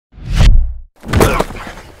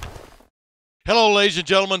Hello, ladies and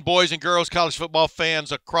gentlemen, boys and girls, college football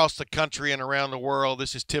fans across the country and around the world.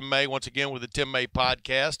 This is Tim May once again with the Tim May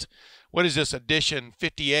Podcast. What is this, edition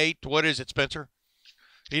 58? What is it, Spencer?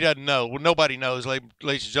 He doesn't know. Well, nobody knows, ladies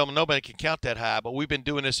and gentlemen. Nobody can count that high, but we've been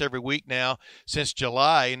doing this every week now since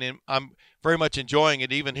July, and I'm very much enjoying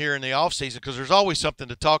it even here in the offseason because there's always something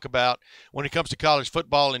to talk about when it comes to college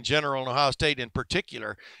football in general and Ohio State in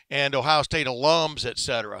particular and Ohio State alums,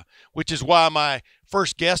 etc., which is why my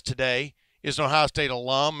first guest today is an Ohio State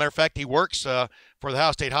alum. Matter of fact, he works for the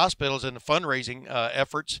Ohio State Hospitals in the fundraising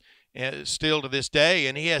efforts still to this day,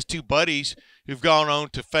 and he has two buddies who've gone on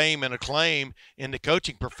to fame and acclaim in the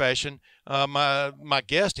coaching profession. My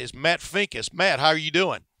guest is Matt Finkes. Matt, how are you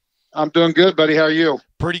doing? I'm doing good, buddy. How are you?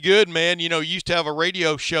 Pretty good, man. You know, you used to have a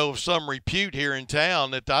radio show of some repute here in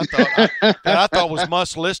town that I thought was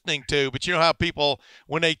must listening to. But you know how people,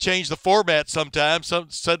 when they change the format sometimes,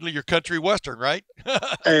 suddenly you're country western, right?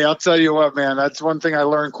 Hey, I'll tell you what, man. That's one thing I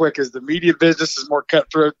learned quick is the media business is more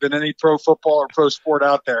cutthroat than any pro football or pro sport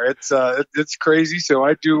out there. It's crazy. So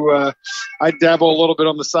I dabble a little bit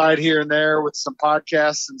on the side here and there with some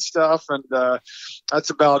podcasts and stuff, and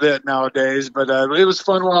that's about it nowadays. But it was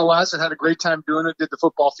fun while it lasted. Had a great time doing it. Did the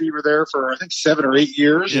Football Fever there for I think 7 or 8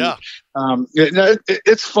 years. Yeah. And,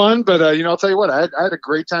 it's fun, but I'll tell you what, I had a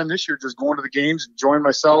great time this year just going to the games, enjoying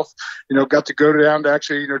myself. Got to go down to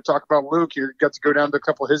actually talk about Luke. You got to go down to a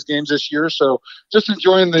couple of his games this year, so just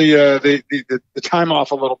enjoying the time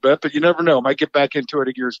off a little bit. But you never know, might get back into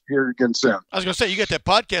it here again soon. I was gonna say you got that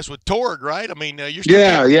podcast with Torg, right? I mean,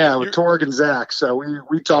 you're with Torg and Zach. So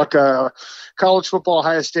we talk college football,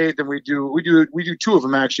 Ohio State, then we do 2 of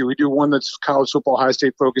them actually. We do one that's college football, Ohio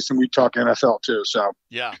State focused, and we talk NFL too. So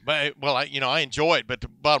yeah, but I enjoy it. But the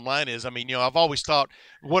bottom line is, I've always thought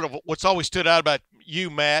what's always stood out about you,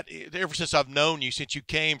 Matt, ever since I've known you, since you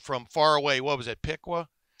came from far away. What was it, Piqua,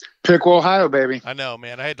 Ohio, baby. I know,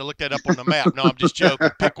 man. I had to look that up on the map. No, I'm just joking.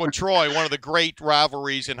 Piqua, Troy, one of the great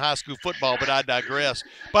rivalries in high school football, but I digress.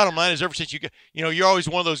 Bottom line is, ever since you're always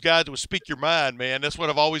one of those guys that will speak your mind, man. That's what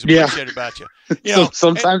I've always appreciated about you.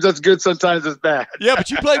 Sometimes that's good, sometimes it's bad. Yeah, but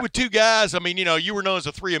you played with two guys. I mean, you were known as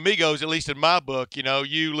the three amigos, at least in my book. You,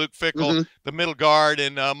 Luke Fickell, the middle guard,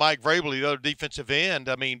 and Mike Vrabel, the other defensive end.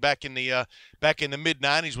 I mean, back in the mid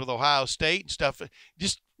 '90s with Ohio State and stuff.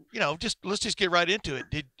 Let's just get right into it.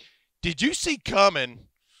 Did you see coming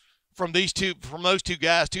from those two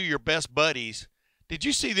guys, two of your best buddies? Did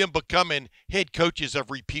you see them becoming head coaches of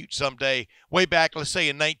repute someday, way back, let's say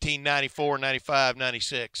in 1994, 95,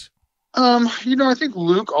 96? I think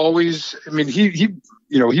Luke always, he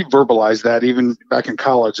verbalized that even back in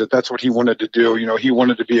college that's what he wanted to do. He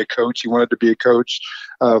wanted to be a coach. He wanted to be a coach,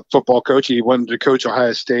 football coach. He wanted to coach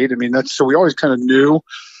Ohio State. So we always kind of knew.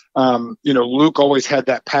 Luke always had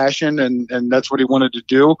that passion and that's what he wanted to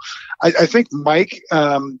do. I think Mike,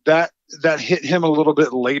 that hit him a little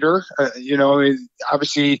bit later,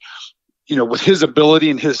 obviously, with his ability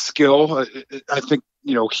and his skill, I think,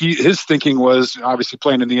 his thinking was obviously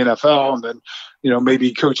playing in the NFL and then,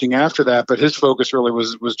 maybe coaching after that, but his focus really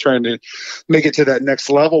was trying to make it to that next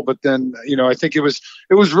level. But then, I think it was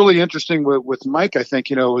really interesting with Mike. I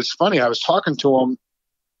think, it was funny. I was talking to him.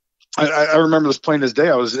 I remember this plain as day.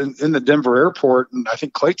 I was in the Denver airport, and I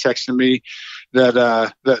think Clay texted me that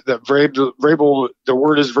Vrabel, the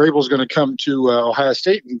word is Vrabel's going to come to Ohio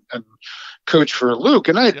State and coach for Luke.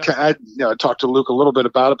 And I talked to Luke a little bit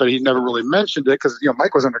about it, but he never really mentioned it because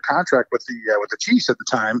Mike was under contract with the Chiefs at the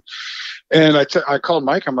time. And I called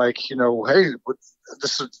Mike. I'm like, hey,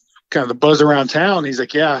 this is kind of the buzz around town. He's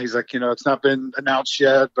like, yeah. He's like, it's not been announced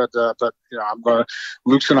yet, but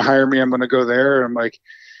Luke's going to hire me. I'm going to go there. And I'm like,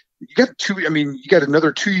 you got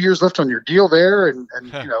another 2 years left on your deal there. And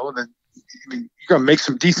then you're going to make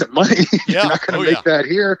some decent money. You're not going to make that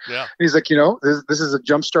here. Yeah. He's like, this is a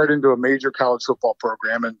jump start into a major college football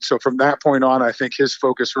program. And so from that point on, I think his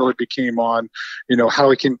focus really became on,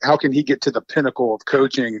 how can he get to the pinnacle of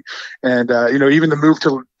coaching and, even the move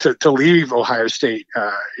to leave Ohio State.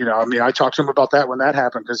 I talked to him about that when that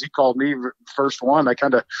happened because he called me first one. I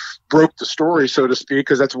kind of broke the story, so to speak,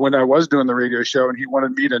 because that's when I was doing the radio show and he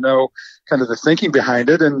wanted me to know kind of the thinking behind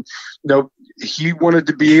it. And, he wanted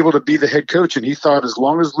to be able to be the head coach. And he thought as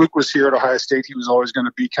long as Luke was here at Ohio State, he was always going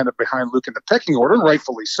to be kind of behind Luke in the pecking order, and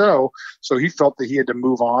rightfully so. So he felt that he had to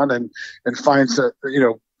move on and find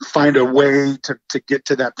a way to get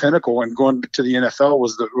to that pinnacle, and going to the NFL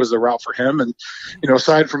was the route for him. And,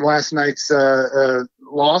 aside from last night's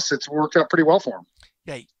loss, it's worked out pretty well for him.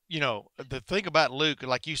 Yeah. the thing about Luke,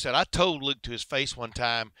 like you said, I told Luke to his face one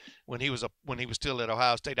time when he was still at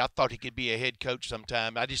Ohio State, I thought he could be a head coach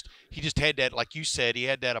sometime. He just had that, like you said, he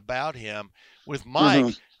had that about him. With Mm-hmm.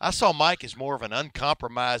 Mike, I saw Mike as more of an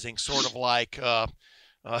uncompromising sort of like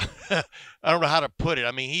I don't know how to put it.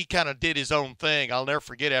 I mean, he kind of did his own thing. I'll never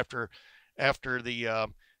forget after the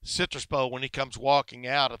Citrus Bowl when he comes walking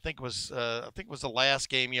out. I think it was the last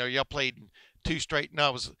game. Y'all played two straight. No,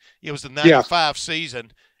 it was the Yeah. '95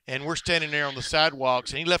 season, and we're standing there on the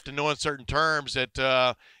sidewalks, and he left in no uncertain terms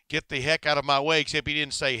that get the heck out of my way. Except he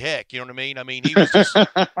didn't say heck. You know what I mean? I mean, he was just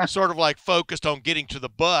sort of like focused on getting to the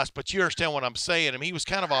bus. But you understand what I'm saying? I mean, he was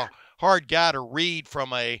kind of a hard guy to read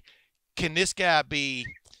from a. Can this guy be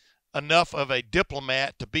enough of a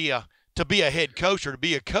diplomat to be a head coach or to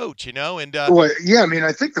be a coach, And Well, yeah, I mean,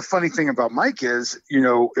 I think the funny thing about Mike is,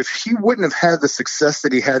 if he wouldn't have had the success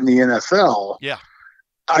that he had in the NFL, yeah,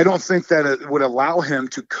 I don't think that it would allow him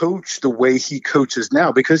to coach the way he coaches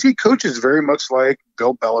now, because he coaches very much like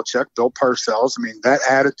Bill Belichick, Bill Parcells. I mean, that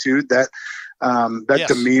attitude, that yes,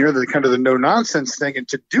 demeanor, the kind of the no nonsense thing, and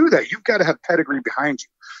to do that, you've got to have pedigree behind you.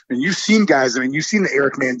 And you've seen guys. I mean, you've seen the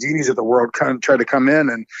Eric Manginis of the world kind of try to come in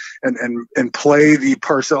and play the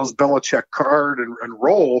Parcells Belichick card and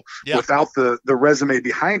roll yeah, without the resume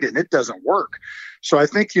behind it, and it doesn't work. So I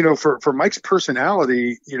think for Mike's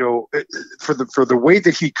personality, for the way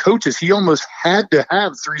that he coaches, he almost had to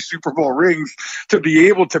have 3 Super Bowl rings to be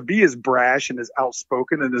able to be as brash and as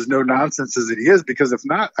outspoken and as no nonsense as he is. Because if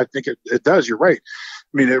not, I think it does. You're right.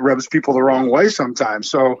 I mean, it rubs people the wrong way sometimes.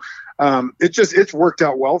 So it's worked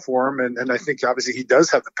out well for him, and I think obviously he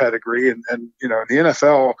does have the pedigree, and in the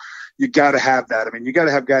NFL you got to have that. I mean, you got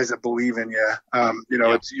to have guys that believe in you.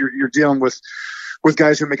 yeah. You're dealing with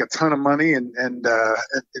guys who make a ton of money, and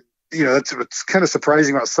that's what's kind of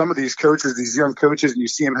surprising about some of these coaches, these young coaches, and you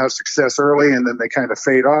see them have success early and then they kind of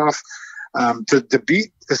fade off. To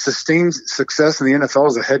beat the sustained success in the NFL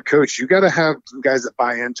as a head coach, you got to have guys that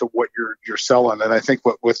buy into what you're selling. And I think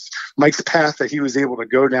with Mike's path that he was able to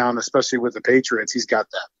go down, especially with the Patriots, he's got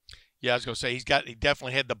that. Yeah, I was gonna say he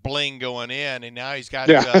definitely had the bling going in, and now he's got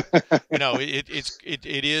Yeah.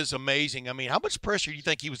 it is amazing. I mean, how much pressure do you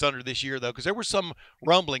think he was under this year though? Because there was some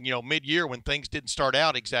rumbling, mid-year when things didn't start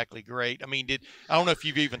out exactly great. I mean, I don't know if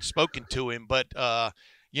you've even spoken to him, but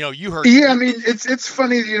you heard. Yeah, I mean, it's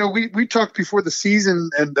funny. We talked before the season,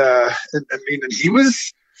 and I mean, and he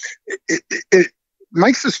was.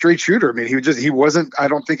 Mike's a straight shooter. I mean, he wasn't. I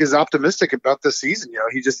don't think as optimistic about this season.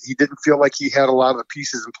 He didn't feel like he had a lot of the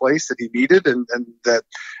pieces in place that he needed, and that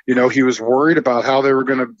he was worried about how they were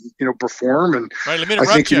going to perform. And right, let me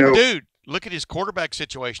interrupt you, dude. Look at his quarterback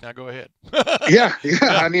situation. Now go ahead. Yeah.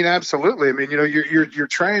 I mean, absolutely. I mean, you're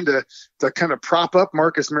trying to kind of prop up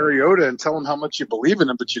Marcus Mariota and tell him how much you believe in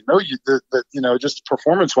him, but that just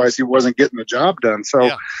performance wise, he wasn't getting the job done.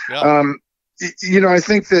 So, I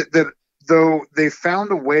think that though they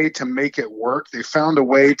found a way to make it work, they found a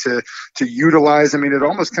way to utilize. I mean, it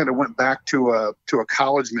almost kind of went back to a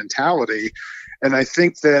college mentality, and I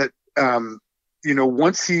think that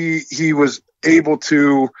once he was able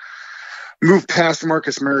to move past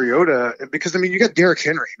Marcus Mariota, because I mean, you got Derrick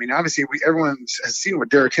Henry. I mean, obviously, everyone has seen what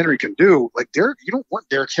Derrick Henry can do. Like you don't want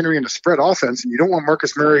Derrick Henry in a spread offense, and you don't want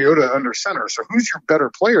Marcus Mariota under center. So who's your better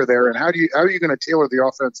player there, and how are you going to tailor the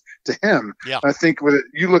offense to him? Yeah. I think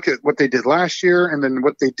you look at what they did last year, and then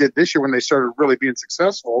what they did this year when they started really being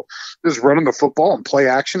successful, just running the football and play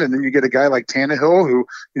action, and then you get a guy like Tannehill, who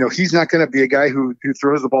he's not going to be a guy who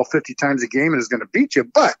throws the ball 50 times a game and is going to beat you,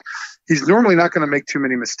 but he's normally not going to make too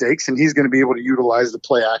many mistakes, and he's going to be able to utilize the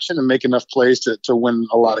play action and make enough plays to win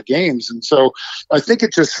a lot of games. And so I think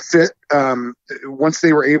it just fit once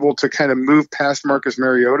they were able to kind of move past Marcus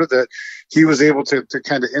Mariota, that he was able to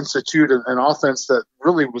kind of institute an offense that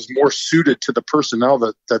really was more suited to the personnel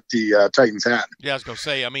that the Titans had. Yeah, I was going to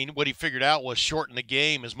say, I mean, what he figured out was shorten the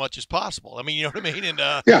game as much as possible. I mean, you know what I mean? And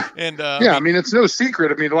I mean, it's no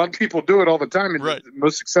secret. I mean, a lot of people do it all the time, and right.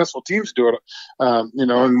 Most successful teams do it.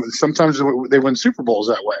 And sometimes they win Super Bowls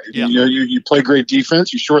that way. Yeah. You play great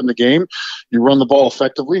defense, you shorten the game, you run the ball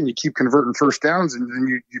effectively, and you keep converting first downs, and then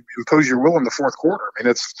you impose your will in the fourth quarter. I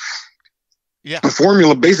mean, it's the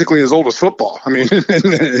formula basically as old as football. I mean, and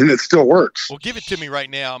it still works. Well, give it to me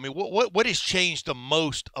right now. I mean, what has changed the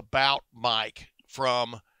most about Mike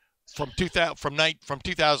from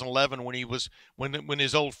 2011 when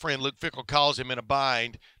his old friend Luke Fickell calls him in a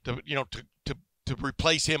bind to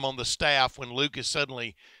replace him on the staff when Luke is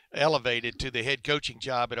suddenly elevated to the head coaching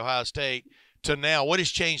job at Ohio State, to now? What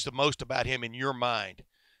has changed the most about him in your mind?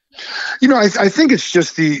 I think it's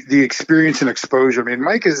just the experience and exposure. I mean,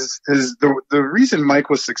 Mike is the reason Mike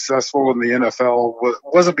was successful in the NFL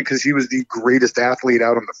wasn't because he was the greatest athlete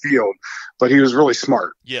out on the field, but he was really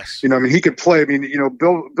smart. Yes. I mean, he could play. I mean,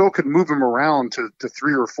 Bill could move him around to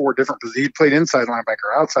 3 or 4 different positions. He played inside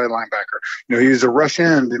linebacker, outside linebacker. He was a rush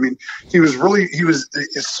end. I mean, he was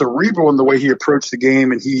cerebral in the way he approached the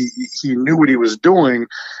game, and he knew what he was doing.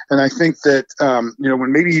 And I think that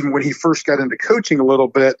when he first got into coaching a little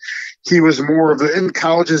bit, he was more of in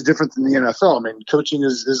college is different than the NFL. I mean, coaching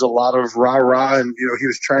is a lot of rah-rah, and he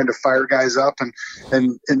was trying to fire guys up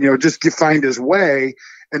and just find his way.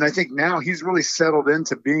 And I think now he's really settled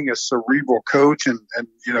into being a cerebral coach, and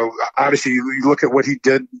obviously you look at what he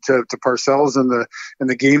did to Parcells in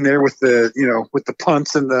the game there with the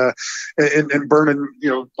punts and burning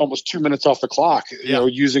almost 2 minutes off the clock,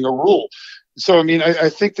 using a rule. So, I mean, I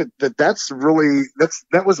think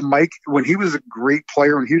that was Mike when he was a great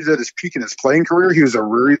player and he was at his peak in his playing career. He was a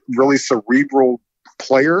really, really cerebral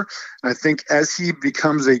player. And I think as he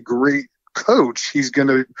becomes a great coach, he's going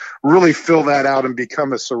to really fill that out and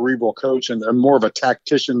become a cerebral coach and more of a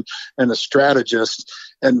tactician and a strategist.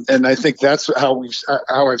 And I think that's how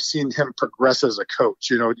I've seen him progress as a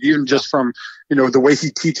coach, even just from, the way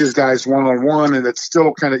he teaches guys one-on-one, and it's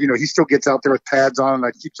still kind of, he still gets out there with pads on, and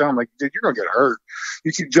I keep telling him, like, dude, you're going to get hurt.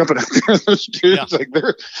 You keep jumping out there, those dudes,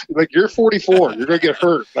 you're 44, you're going to get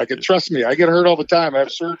hurt. Like, and trust me, I get hurt all the time. I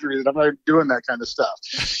have surgery and I'm not even doing that kind of stuff.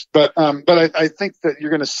 But I think that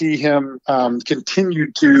you're going to see him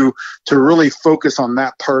continue to really focus on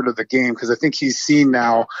that part of the game, because I think he's seen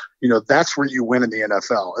now, that's where you win in the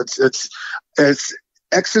NFL. It's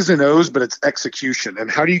X's and O's, but it's execution.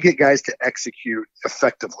 And how do you get guys to execute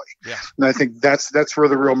effectively? Yeah. And I think that's where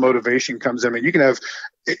the real motivation comes in. I mean, you can have,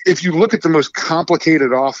 if you look at the most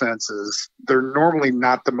complicated offenses, they're normally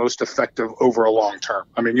not the most effective over a long term.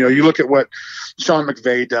 I mean, you look at what Sean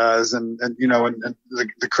McVay does and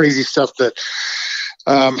the crazy stuff that,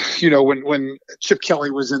 when Chip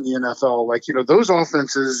Kelly was in the NFL, those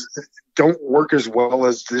offenses don't work as well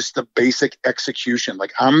as just the basic execution.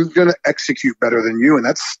 Like, I'm going to execute better than you. And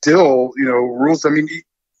that's still, rules. I mean,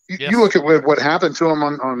 you look at what happened to him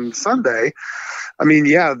on Sunday. I mean,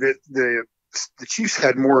 the Chiefs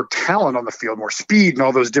had more talent on the field, more speed and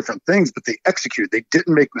all those different things, but they executed. They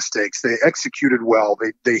didn't make mistakes. They executed well.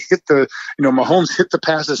 They hit Mahomes hit the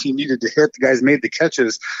passes he needed to hit. The guys made the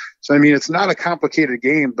catches. So, I mean, it's not a complicated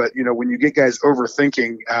game, but, when you get guys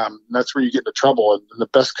overthinking, that's where you get into trouble. And the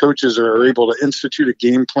best coaches are able to institute a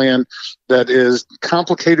game plan that is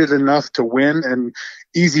complicated enough to win and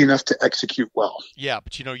easy enough to execute well. Yeah,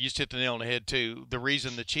 but, you just hit the nail on the head, too. The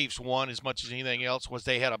reason the Chiefs won as much as anything else was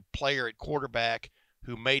they had a player at quarterback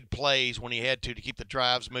who made plays when he had to keep the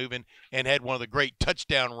drives moving and had one of the great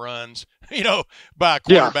touchdown runs, by a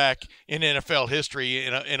quarterback in NFL history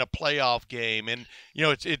in a playoff game. And,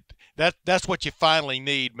 that's what you finally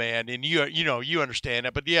need, man. And you understand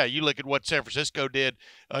that. But yeah, you look at what San Francisco did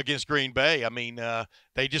against Green Bay. I mean,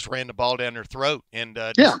 they just ran the ball down their throat. And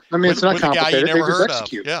I mean, it's not complicated. A guy you never they just heard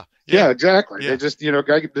execute. Of. Yeah, exactly. Yeah. They just,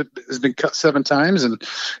 guy has been cut 7 times, and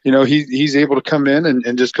he's able to come in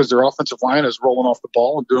and just because their offensive line is rolling off the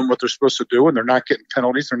ball and doing what they're supposed to do, and they're not getting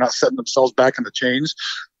penalties, they're not setting themselves back in the chains.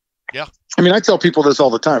 Yeah. I mean, I tell people this all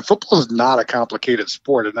the time. Football is not a complicated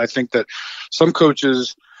sport, and I think that some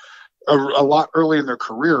coaches a lot early in their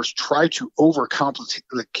careers try to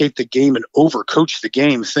overcomplicate the game and overcoach the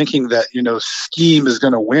game, thinking that scheme is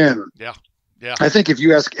going to win. Yeah. Yeah. I think if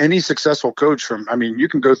you ask any successful coach you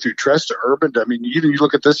can go through Tress to Urban to, even you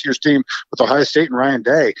look at this year's team with Ohio State and Ryan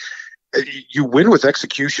Day, you win with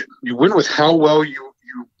execution. You win with how well you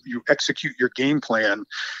execute your game plan.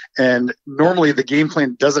 And normally the game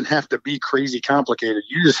plan doesn't have to be crazy complicated.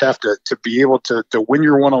 You just have to be able to win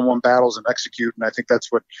your one-on-one battles and execute. And I think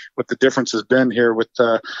that's what the difference has been here with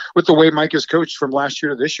the way Mike is coached from last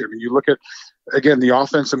year to this year. I mean, you look at, again, the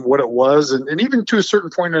offense and what it was, and even to a certain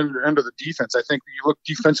point under the defense. I think you look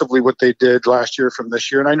defensively what they did last year from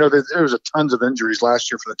this year. And I know that there was tons of injuries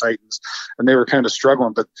last year for the Titans, and they were kind of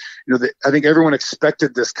struggling. But, I think everyone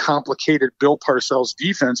expected this complicated Bill Parcells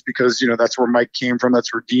defense because, that's where Mike came from.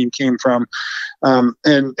 That's where Dean came from.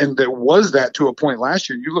 And there was that to a point last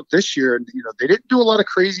year. You look this year and, they didn't do a lot of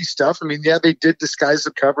crazy stuff. I mean, yeah, they did disguise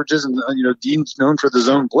the coverages and, Dean's known for the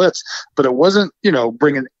zone blitz, but it wasn't,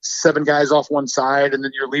 bringing 7 guys off one side, and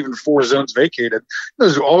then you're leaving 4 zones vacated.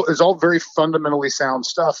 It's all very fundamentally sound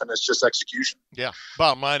stuff, and it's just execution. Yeah.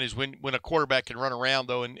 Bottom line is when a quarterback can run around,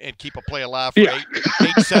 though, and keep a play alive for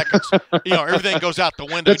eight seconds, everything goes out the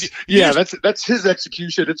window. That's his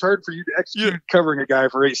execution. It's hard for you to execute covering a guy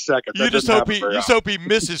for 8 seconds. You just hope he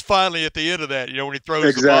misses finally at the end of that, when he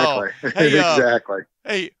throws the ball. Hey, exactly.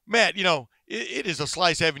 Hey, Matt, it is a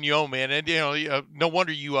slice having you on, man. And, no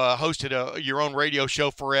wonder you hosted your own radio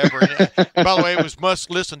show forever. And, by the way, it was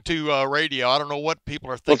must-listen-to radio. I don't know what people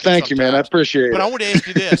are thinking. Well, thank you, man. I appreciate it. But I want to ask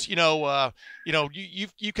you this. You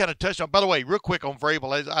kind of touched on, by the way, real quick on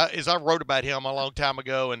Vrabel, as I wrote about him a long time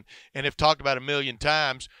ago and have talked about a million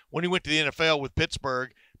times, when he went to the NFL with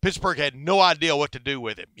Pittsburgh had no idea what to do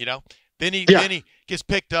with him, Then he gets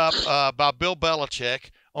picked up by Bill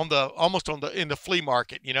Belichick in the flea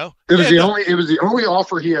market, It was the only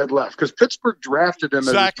offer he had left because Pittsburgh drafted him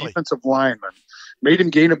as a defensive lineman, made him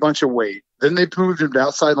gain a bunch of weight. Then they moved him to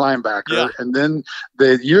outside linebacker, and then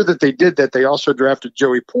the year that they did that, they also drafted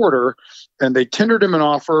Joey Porter, and they tendered him an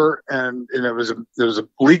offer, and it was a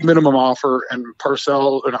league minimum offer, and Bill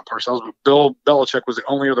Belichick was the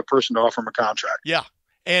only other person to offer him a contract. Yeah,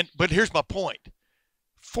 but here's my point.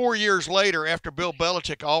 4 years later, after Bill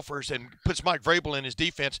Belichick offers and puts Mike Vrabel in his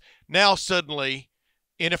defense, now suddenly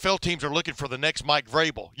NFL teams are looking for the next Mike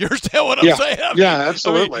Vrabel. You understand what I'm saying?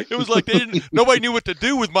 Absolutely. It was like nobody knew what to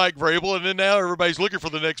do with Mike Vrabel, and then now everybody's looking for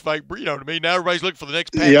the next Mike. You know what I mean? Now everybody's looking for the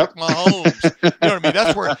next Patrick Mahomes. You know what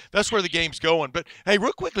I mean? That's where the game's going. But hey,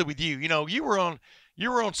 real quickly with you, you were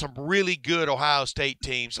on some really good Ohio State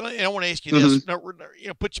teams. And I want to ask you this.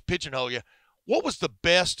 Pigeonhole you. What was the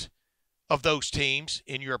best of those teams,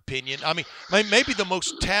 in your opinion? I mean, maybe the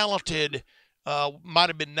most talented might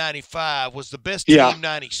have been 95. Was the best team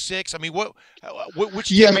 96? I mean, which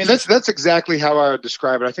team? Yeah, I mean, that's exactly how I would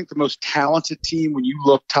describe it. I think the most talented team, when you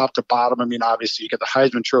look top to bottom, I mean, obviously you got the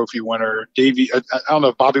Heisman Trophy winner, Davey. I don't know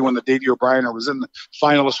if Bobby won the Davey O'Brien or was in the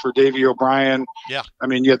finalist for Davey O'Brien. Yeah. I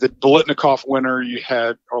mean, you had the Bolitnikoff winner. You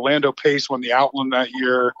had Orlando Pace won the Outland that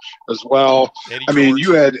year as well. Eddie I mean, George.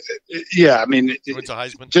 you had, I mean, He went to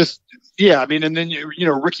Heisman. I mean, and then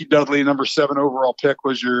Ricky Dudley, number 7 overall pick,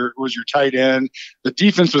 was your tight end. The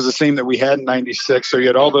defense was the same that we had in '96, so you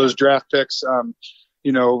had all those draft picks. I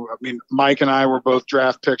mean, Mike and I were both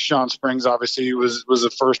draft picks. Sean Springs obviously was a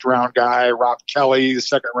first round guy. Rob Kelly, the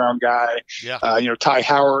second round guy. Yeah. Ty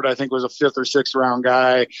Howard, I think, was a 5th or 6th round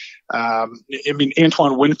guy. I mean,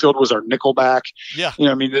 Antoine Winfield was our nickelback. Yeah.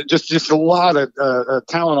 I mean, just a lot of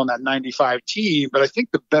talent on that '95 team. But I think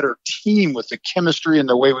the better team with the chemistry and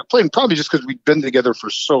the way we played, and probably just because we've been together for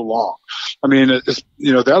so long. I mean,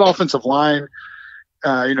 that offensive line.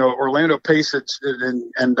 Orlando Pace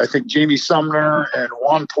and I think Jamie Sumner and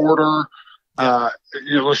Juan Porter,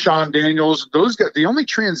 LaShawn Daniels, those guys. The only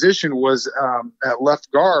transition was at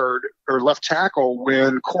left guard or left tackle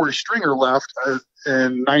when Corey Stringer left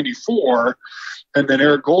in '94, and then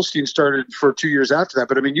Eric Goldstein started for 2 years after that.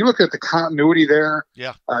 But I mean, you look at the continuity there.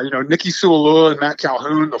 Yeah. Nicky Sualua and Matt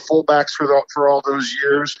Calhoun, the fullbacks for all those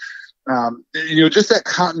years. Just that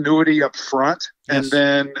continuity up front. Yes. And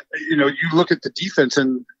then, you look at the defense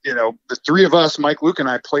and, the three of us, Mike, Luke, and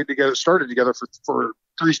I started together for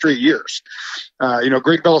 3 straight years.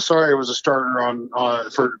 Greg Belisario was a starter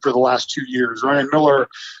for the last 2 years. Ryan Miller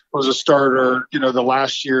was a starter, the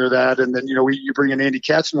last year of that. And then, you bring in Andy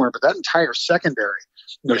Katzenmoyer, but that entire secondary,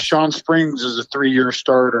 Sean Springs is a 3-year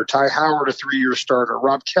starter, Ty Howard, a 3-year starter,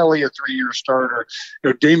 Rob Kelly, a 3-year starter.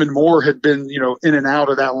 Damon Moore had been, in and out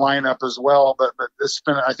of that lineup as well, but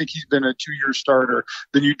I think he's been a 2-year starter.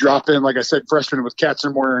 Then you drop in, like I said, freshmen with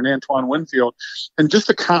Katzenmoyer and Antoine Winfield, and just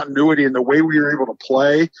the continuity and the way we were able to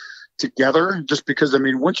play together, just because, I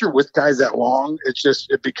mean, once you're with guys that long,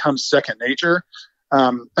 it becomes second nature.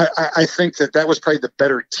 I think that was probably the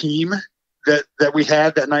better team that we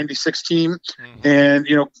had, that 96 team. Mm-hmm. And,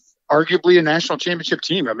 arguably a national championship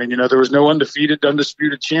team. I mean, there was no undisputed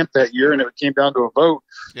champ that year, and it came down to a vote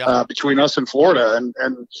between us and Florida.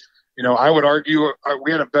 And I would argue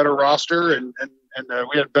we had a better roster and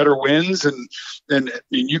we had better wins. And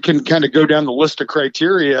you can kind of go down the list of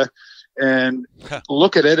criteria and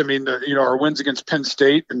look at it. I mean, our wins against Penn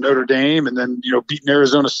State and Notre Dame, and then, beating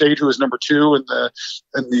Arizona State, who was number 2 in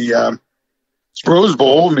the Rose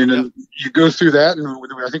Bowl. I mean, and you go through that, and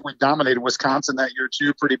I think we dominated Wisconsin that year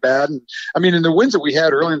too, pretty bad. And I mean, in the wins that we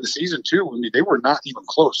had early in the season too, I mean, they were not even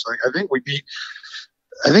close. I think we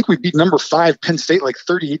beat number 5 Penn State like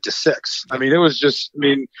 38-6. I mean, it was just,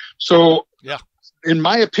 so yeah. In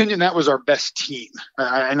my opinion, that was our best team,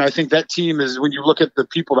 and I think that team is, when you look at the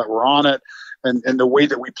people that were on it, and the way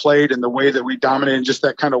that we played and the way that we dominated, just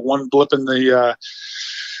that kind of one blip in the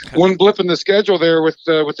one blip in the schedule there with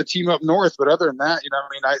the team up north, but other than that,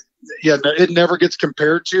 it never gets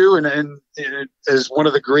compared to, and it is one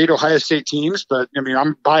of the great Ohio State teams. But I mean,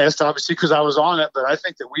 I'm biased obviously because I was on it, but I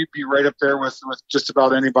think that we'd be right up there with just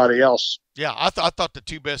about anybody else. Yeah, I thought the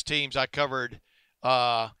two best teams I covered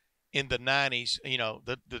in the 90s,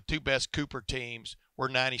 the two best Cooper teams were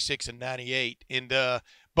 96 and 98, and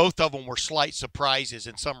both of them were slight surprises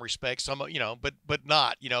in some respects. Some, but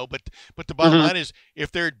not, but the bottom line is, if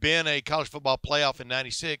there had been a college football playoff in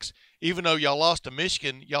 96, even though y'all lost to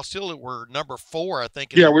Michigan, y'all still were number 4, I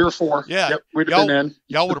think. Yeah, we were 4. Yeah, yep, we'd have been in.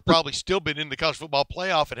 Y'all would have probably still been in the college football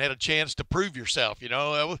playoff and had a chance to prove yourself.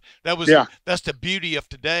 That's the beauty of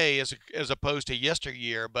today as opposed to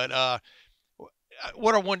yesteryear. But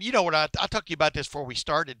what I want, I talked to you about this before we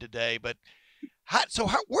started today, but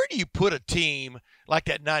where do you put a team like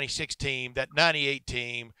that 96 team, that 98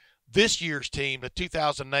 team, this year's team, the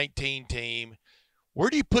 2019 team? Where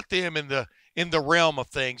do you put them in the realm of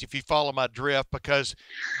things, if you follow my drift? Because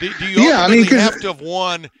do you ultimately have to have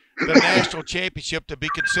won the national championship to be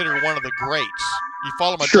considered one of the greats? You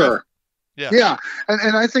follow my drift? Yeah.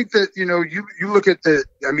 And I think that, you look at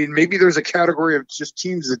maybe there's a category of just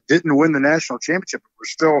teams that didn't win the national championship. We're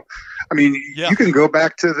still, you can go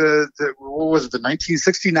back to what was it, the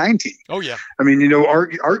 1969 team. Oh, yeah.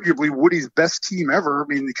 Arguably Woody's best team ever.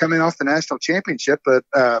 Coming off the national championship, but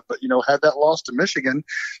had that loss to Michigan.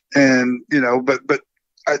 And, but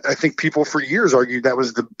I think people for years argued that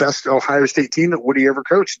was the best Ohio State team that Woody ever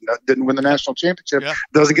coached. Didn't win the national championship. Yeah.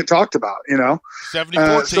 Doesn't get talked about,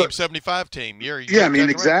 74 team, 75 team.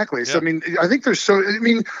 Exactly. Right. So, I think there's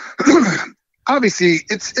obviously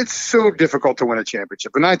it's so difficult to win a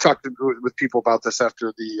championship. And I talked with people about this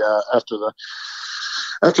after the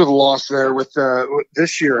loss there with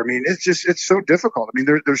this year. It's so difficult.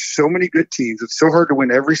 There's so many good teams. It's so hard to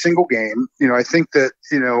win every single game. I think that,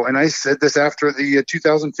 and I said this after the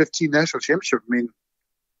 2015 national championship.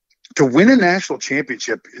 To win a national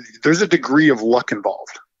championship, there's a degree of luck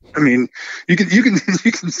involved. You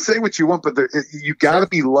can say what you want, but you got to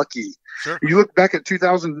be lucky. Sure. You look back at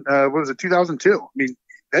 2002.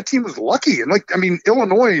 That team was lucky, and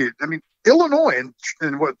Illinois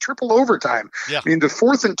and what, triple overtime. Yeah. The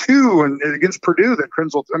 4th and 2 and against Purdue that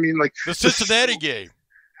Krenzel. The Cincinnati game.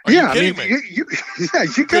 You got to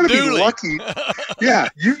be lucky. Yeah,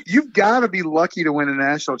 you've got to be lucky to win a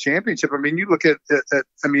national championship. You look at I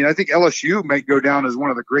think LSU might go down as one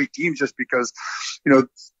of the great teams just because,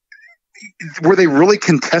 were they really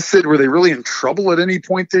contested? Were they really in trouble at any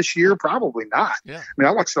point this year? Probably not. Yeah.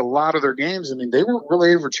 I watched a lot of their games. They weren't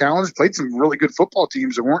really ever challenged, played some really good football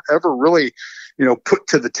teams and weren't ever really, put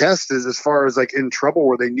to the test as far as in trouble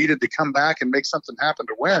where they needed to come back and make something happen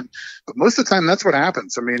to win. But most of the time that's what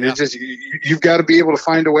happens. It's just, you've got to be able to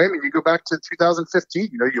find a way. You go back to 2015,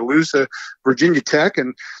 you lose to Virginia Tech.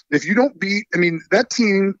 And if you don't beat, that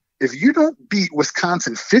team, if you don't beat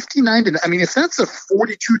Wisconsin 59 to, if that's a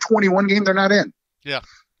 42-21 game, they're not in. Yeah.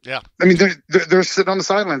 Yeah. They're sitting on the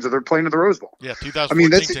sidelines or they're playing in the Rose Bowl. Yeah.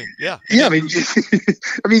 2014 team. Yeah. Yeah.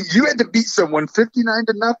 You had to beat someone 59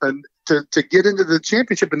 to nothing to get into the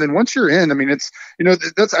championship. And then once you're in, it's,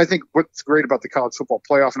 that's, I think, what's great about the college football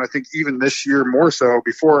playoff. And I think even this year more so,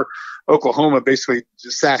 before Oklahoma basically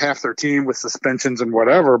just sat half their team with suspensions and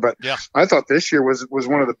whatever. But yeah. I thought this year was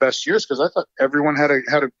one of the best years because I thought everyone had a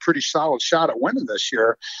pretty solid shot at winning this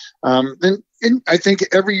year. And I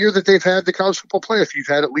think every year that they've had the college football playoff, you've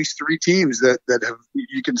had at least 3 teams that have,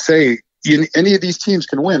 you can say, any of these teams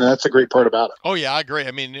can win, and that's a great part about it. Oh yeah, I agree.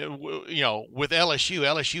 With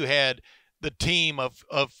LSU had the team of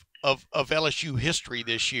LSU history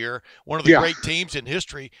this year, one of the great teams in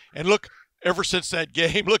history. And look, ever since that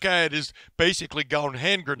game, look at it has basically gone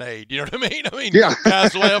hand grenade. You know what I mean?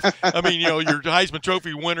 Guys left. Your Heisman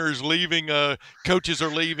Trophy winner is leaving. Coaches are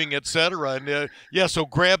leaving, et cetera. And so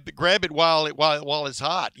grab it while it's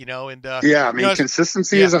hot.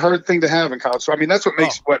 Consistency is a hard thing to have in college. So that's what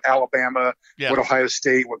makes what Alabama, what Ohio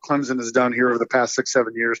State, what Clemson has done here over the past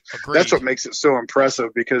 6-7 years. Agreed. That's what makes it so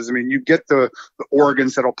impressive because you get the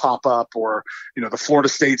Oregons that'll pop up, or the Florida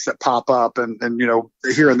States that pop up, and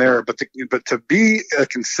here and there, but to be a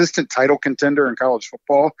consistent title contender in college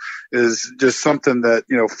football is just something that,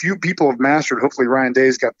 few people have mastered. Hopefully Ryan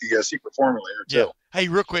Day's got the secret formula here too. Hey,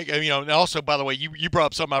 real quick, and also, by the way, you brought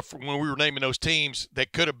up something when we were naming those teams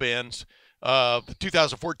that could have been. The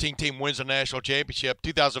 2014 team wins the national championship.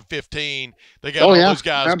 2015, they got all those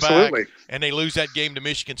guys back, and they lose that game to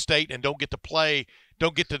Michigan State and don't get to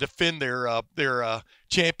defend their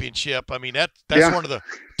championship. That's one of the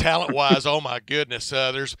talent-wise. Oh my goodness,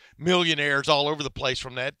 there's millionaires all over the place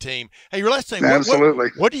from that team. Hey, let's say, absolutely.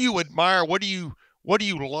 What do you admire? What do what do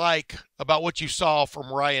you like about what you saw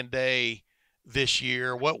from Ryan Day this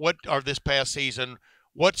year? Or this past season?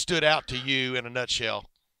 What stood out to you in a nutshell?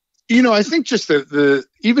 I think just the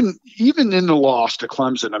even in the loss to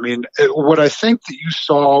Clemson, I mean, what I think that you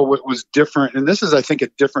saw what was different, and this is, I think, a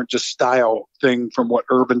different just style thing from what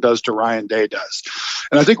Urban does to Ryan Day does.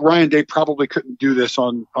 And I think Ryan Day probably couldn't do this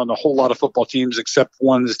on a whole lot of football teams except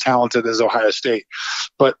one as talented as Ohio State.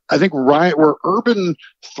 But I think where Urban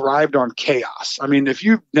thrived on chaos. I mean, if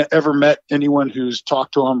you've ever met anyone who's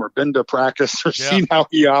talked to him or been to practice or seen how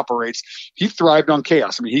he operates, he thrived on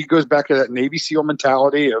chaos. I mean, he goes back to that Navy SEAL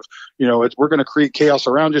mentality of, we're going to create chaos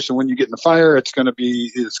around you. So when you get in the fire, it's going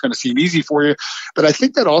to seem easy for you. But I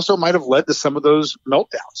think that also might have led to some of those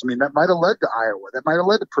meltdowns. I mean, that might have led to Iowa. That might have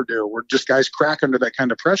led to Purdue, where just guys crack under that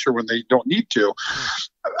kind of pressure when they don't need to.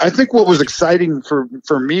 I think what was exciting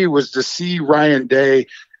for me was to see Ryan Day.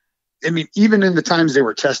 I mean, even in the times they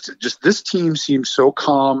were tested, just this team seemed so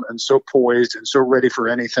calm and so poised and so ready for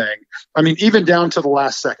anything. I mean, even down to the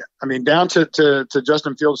last second. I mean, down to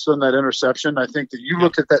Justin Fields throwing that interception. I think that you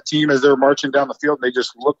look at that team as they're marching down the field, and they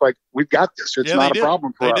just look like, we've got this. It's not a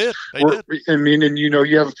problem for us. They did. I mean, and you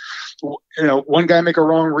have one guy make a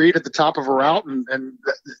wrong read at the top of a route, and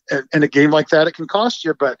in a game like that, it can cost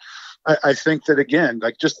you. But I think that, again,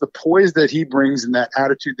 like just the poise that he brings and that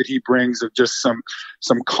attitude that he brings of just some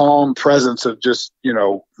calm presence of just,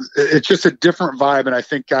 it's just a different vibe. And I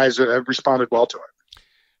think guys have responded well to it.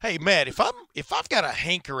 Hey, Matt, if I've got a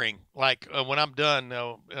hankering, like when I'm done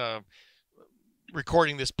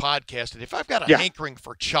recording this podcast, and if I've got a hankering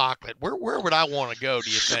for chocolate, where would I want to go, do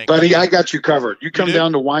you think? Buddy, I got you covered. You come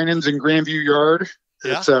down to Winans in Grandview Yard.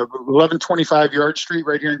 It's 1125 Yard Street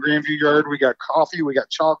right here in Grandview Yard. We got coffee, we got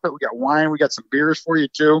chocolate, we got wine, we got some beers for you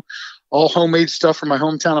too. All homemade stuff from my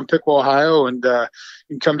hometown in Piqua, Ohio. And you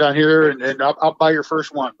can come down here and I'll buy your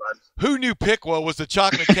first one, bud. Who knew Piqua was the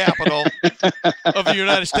chocolate capital of the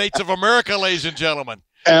United States of America, ladies and gentlemen?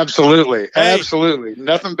 Absolutely. Hey, absolutely.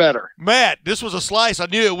 Nothing better. Matt, this was a slice. I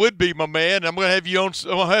knew it would be, my man. I'm going to have you on. I'm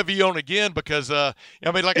going to have you on again because, like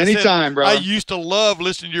anytime, I said, bro. I used to love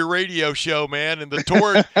listening to your radio show, man. And the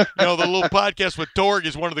Torg, the little podcast with Torg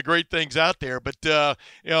is one of the great things out there. But, I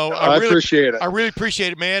really appreciate it. I really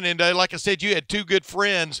appreciate it, man. And like I said, you had two good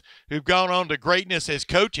friends who've gone on to greatness as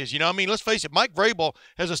coaches. Let's face it, Mike Vrabel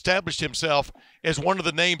has established himself as one of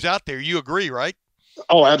the names out there. You agree, right?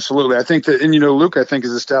 Oh, absolutely. I think that, and Luke, I think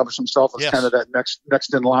has established himself as kind of that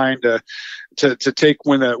next in line to take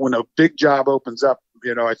when a big job opens up.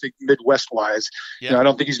 I think Midwest wise, I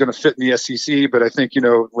don't think he's going to fit in the SEC, but I think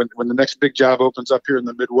when the next big job opens up here in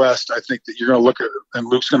the Midwest, I think that you're going to look at and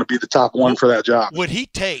Luke's going to be the top one for that job. Would he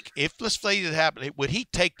take, if let's say it happened, would he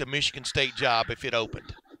take the Michigan State job if it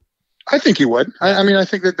opened? I think he would. I mean, I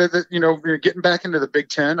think that getting back into the Big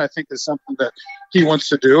Ten, I think is something that he wants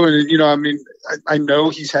to do. And, I know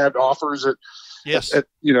he's had offers at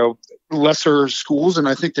lesser schools, and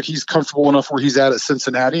I think that he's comfortable enough where he's at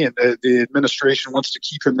Cincinnati, and the administration wants to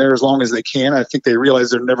keep him there as long as they can. I think they realize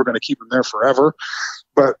they're never going to keep him there forever.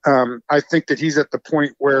 But I think that he's at the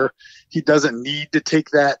point where he doesn't need to take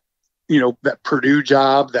that, that Purdue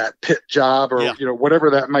job, that Pitt job, or, whatever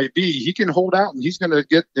that might be. He can hold out, and he's going to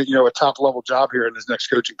get, a top level job here in his next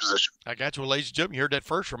coaching position. I got you. Well, ladies and gentlemen, you heard that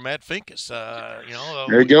first from Matt Finkes.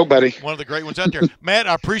 There you go, buddy. One of the great ones out there. Matt,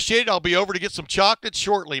 I appreciate it. I'll be over to get some chocolates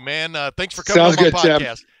shortly, man. Thanks for coming on my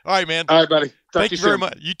podcast. Tim. All right, man. All right, buddy. Thank you very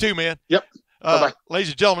much. You too, man. Yep. Bye-bye. Ladies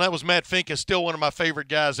and gentlemen, that was Matt Finkes, still one of my favorite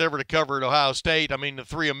guys ever to cover at Ohio State. I mean, the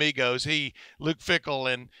three amigos, Luke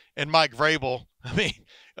Fickell, and Mike Vrabel. I mean,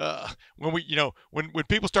 when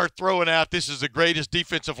people start throwing out this is the greatest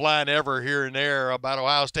defensive line ever here and there about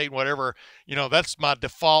Ohio State and whatever, that's my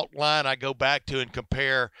default line I go back to and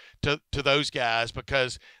compare to those guys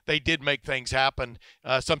because they did make things happen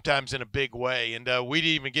sometimes in a big way. And we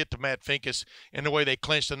didn't even get to Matt Finkes and the way they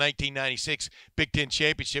clinched the 1996 Big Ten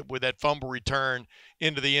championship with that fumble return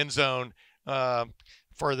into the end zone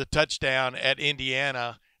for the touchdown at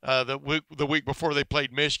Indiana. The week before they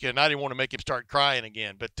played Michigan. I didn't want to make him start crying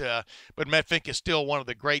again, but Matt Finkes is still one of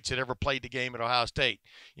the greats that ever played the game at Ohio State.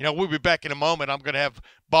 We'll be back in a moment. I'm going to have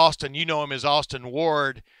Boston, him as Austin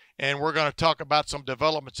Ward, and we're going to talk about some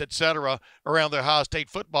developments, etc., around the Ohio State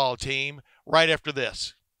football team right after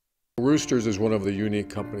this. Roosters is one of the unique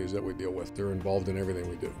companies that we deal with. They're involved in everything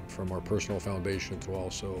we do, from our personal foundation to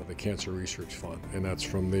also the Cancer Research Fund. And that's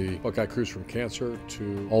from the Buckeye Cruise from Cancer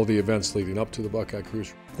to all the events leading up to the Buckeye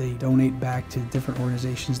Cruise. They donate back to different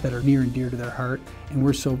organizations that are near and dear to their heart. And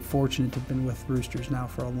we're so fortunate to have been with Roosters now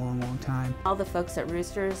for a long, long time. All the folks at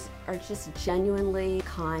Roosters are just genuinely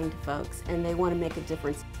kind folks, and they want to make a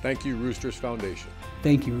difference. Thank you, Roosters Foundation.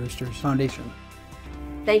 Thank you, Roosters Foundation.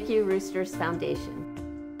 Thank you, Roosters Foundation.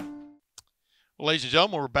 Well, ladies and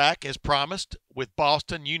gentlemen, we're back as promised with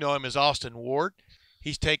Boston. You know him as Austin Ward.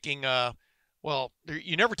 He's taking,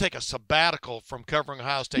 you never take a sabbatical from covering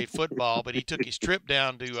Ohio State football, but he took his trip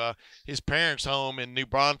down to his parents' home in New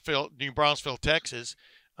Braunfels, Texas.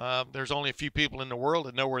 There's only a few people in the world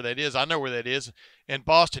that know where that is. I know where that is. And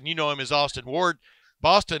Boston, you know him as Austin Ward.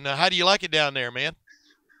 Boston, how do you like it down there, man?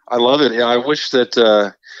 I love it. Yeah, I wish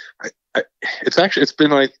that it's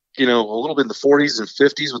been like, a little bit in the 40s and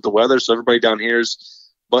 50s with the weather, so everybody down here is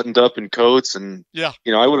buttoned up in coats, and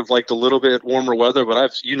I would have liked a little bit warmer weather, but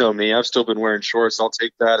I've still been wearing shorts. I'll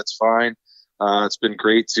take that. It's fine. It's been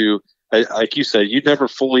great to, like you said, you never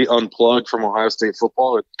fully unplug from Ohio State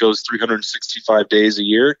football. It goes 365 days a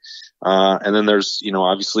year, and then there's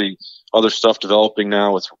obviously other stuff developing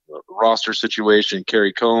now with roster situation,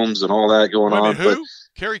 Kerry Coombs and all that going on. Who? But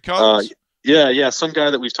Kerry Coombs? Yeah, some guy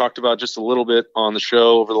that we've talked about just a little bit on the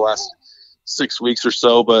show over the last 6 weeks or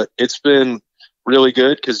so, but it's been really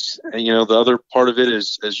good because, the other part of it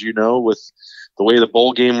is, as you know, with the way the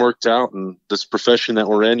bowl game worked out and this profession that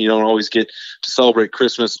we're in, you don't always get to celebrate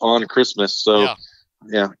Christmas on Christmas. So,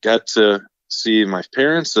 got to see my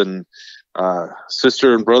parents and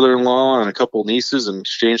sister and brother-in-law and a couple nieces and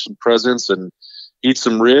exchange some presents and eat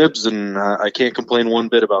some ribs, and I can't complain one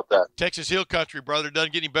bit about that. Texas Hill Country, brother.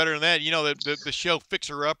 Doesn't get any better than that. The show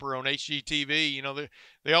Fixer Upper on HGTV,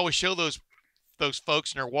 they always show those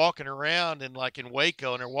folks, and they're walking around in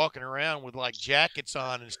Waco, and they're walking around with jackets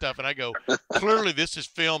on and stuff. And I go, clearly this is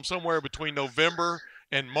filmed somewhere between November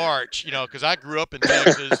and March, because I grew up in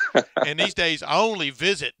Texas, and these days I only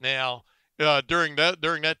visit now during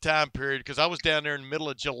that time period, because I was down there in the middle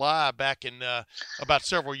of July back in about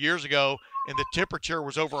several years ago, and the temperature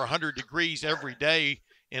was over 100 degrees every day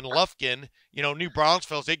in Lufkin. New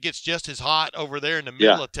Braunfels, it gets just as hot over there in the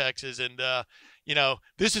middle of Texas. And,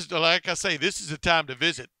 this is, like I say, this is the time to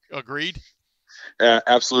visit. Agreed?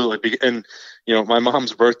 Absolutely. And, my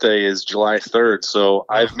mom's birthday is July 3rd. So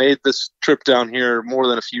I've made this trip down here more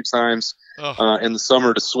than a few times in the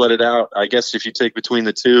summer to sweat it out. I guess if you take between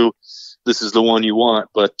the two, this is the one you want.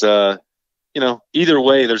 But, either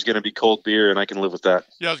way, there's going to be cold beer, and I can live with that.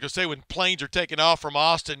 Yeah, I was going to say, when planes are taking off from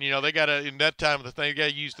Austin, they got to, in that time of the thing,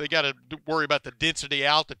 they got to worry about the density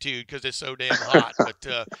altitude because it's so damn hot.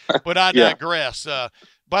 But I digress.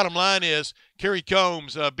 Bottom line is, Kerry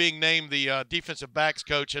Coombs being named the defensive backs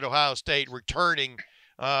coach at Ohio State, returning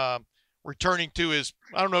to his,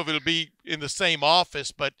 I don't know if it'll be in the same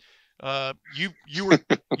office, but you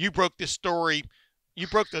broke this story. You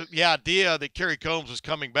broke the idea that Kerry Coombs was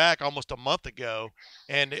coming back almost a month ago,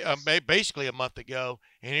 and basically a month ago,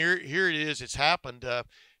 and here it is. It's happened.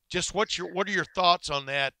 Just what are your thoughts on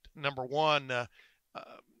that? Number one,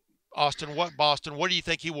 Boston, what do you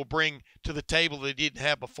think he will bring to the table that he didn't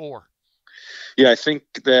have before? Yeah, I think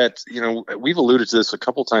that we've alluded to this a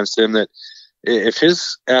couple times, Tim, that if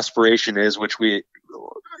his aspiration is, which we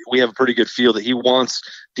have a pretty good feel that he wants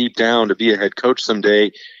deep down to be a head coach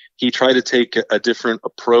someday, he tried to take a different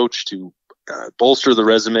approach to bolster the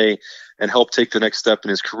resume and help take the next step in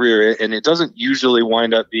his career. And it doesn't usually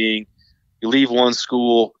wind up being you leave one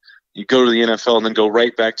school, you go to the NFL, and then go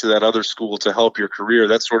right back to that other school to help your career.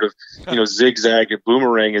 That sort of zigzag and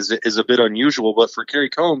boomerang is a bit unusual. But for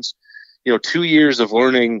Kerry Coombs, 2 years of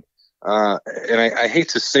learning, and I hate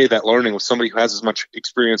to say that learning with somebody who has as much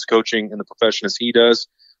experience coaching in the profession as he does,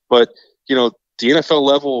 but the NFL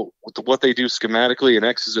level, with what they do schematically and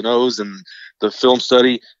X's and O's and the film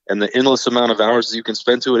study and the endless amount of hours that you can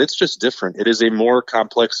spend to it, it's just different. It is a more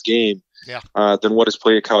complex game than what is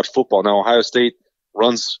played at college football. Now, Ohio State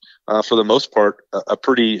runs, for the most part, a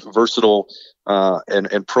pretty versatile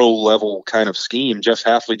and pro-level kind of scheme. Jeff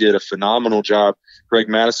Hafley did a phenomenal job. Greg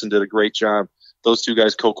Madison did a great job. Those two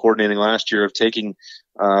guys co-coordinating last year of taking,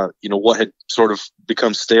 what had sort of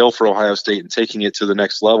become stale for Ohio State and taking it to the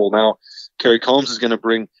next level. Now, Kerry Coombs is going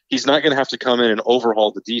to he's not going to have to come in and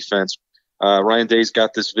overhaul the defense. Ryan Day's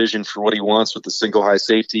got this vision for what he wants with the single high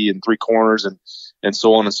safety and three corners and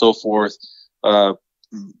so on and so forth. But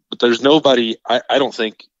there's nobody, I don't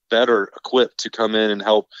think, better equipped to come in and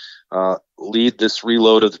help lead this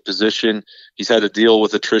reload of the position. He's had to deal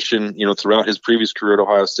with attrition, throughout his previous career at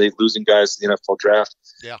Ohio State, losing guys in the NFL draft.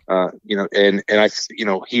 Yeah.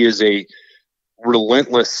 He is a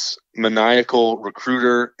relentless, maniacal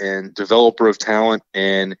recruiter and developer of talent,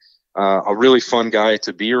 and a really fun guy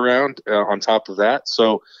to be around on top of that.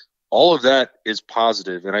 So all of that is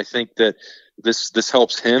positive. And I think that this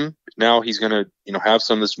helps him. Now he's going to, have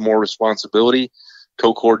some of this more responsibility,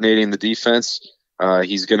 co-coordinating the defense.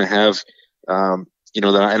 He's going to have,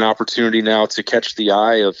 an opportunity now to catch the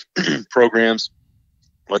eye of programs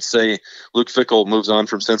let's say Luke Fickell moves on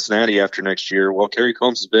from Cincinnati after next year. Well, Kerry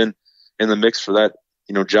Coombs has been in the mix for that,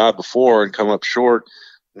 job before and come up short.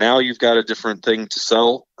 Now you've got a different thing to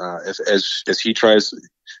sell as he tries,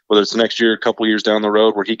 whether it's next year, a couple years down the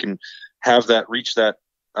road, where he can have that reach that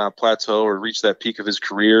plateau or reach that peak of his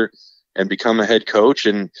career and become a head coach.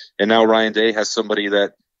 And now Ryan Day has somebody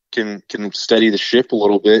that can steady the ship a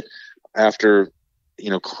little bit after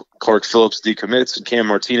Clark Phillips decommits and Cam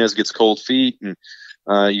Martinez gets cold feet, and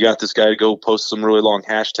you got this guy to go post some really long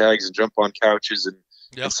hashtags and jump on couches and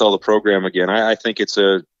sell the program again. I think it's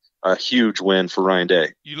a huge win for Ryan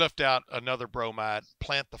Day. You left out another bromide,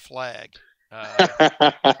 plant the flag. I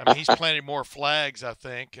mean, he's planted more flags, I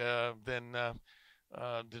think, than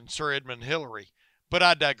Sir Edmund Hillary. But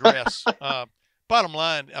I digress. Bottom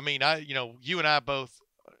line, I mean, you and I both.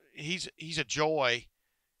 He's a joy.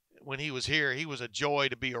 When he was here, he was a joy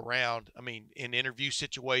to be around. I mean, in interview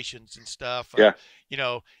situations and stuff. Yeah.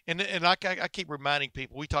 And I keep reminding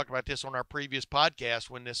people, we talked about this on our previous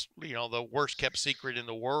podcast when this, the worst kept secret in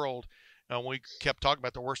the world. We kept talking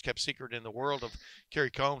about the worst kept secret in the world of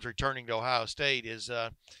Kerry Coombs returning to Ohio State is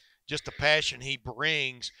just the passion he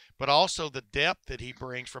brings, but also the depth that he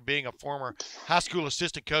brings from being a former high school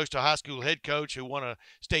assistant coach to a high school head coach who won a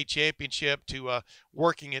state championship to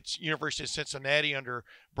working at University of Cincinnati under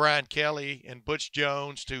Brian Kelly and Butch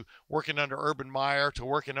Jones to working under Urban Meyer to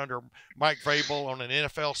working under Mike Vrabel on an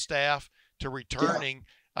NFL staff to returning.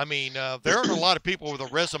 Yeah. I mean, there aren't a lot of people with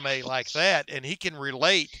a resume like that, and he can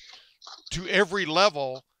relate to every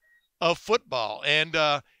level of football. And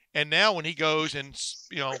now when he goes and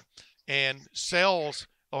sells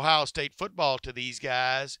Ohio State football to these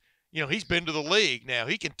guys, he's been to the league. Now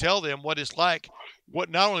he can tell them what it's like,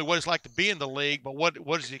 not only what it's like to be in the league, but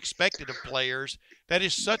what is expected of players. That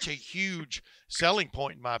is such a huge selling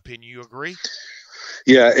point, in my opinion. You agree?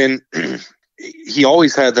 Yeah, and he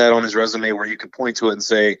always had that on his resume where you could point to it and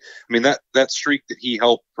say, I mean, that streak that he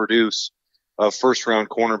helped produce of first-round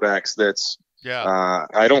cornerbacks that's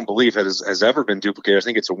I don't believe has ever been duplicated. I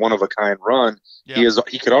think it's a one-of-a-kind run. Yeah.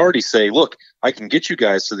 He could already say, look, I can get you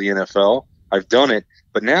guys to the NFL. I've done it.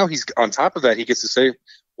 But now he's on top of that, he gets to say,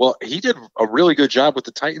 well, he did a really good job with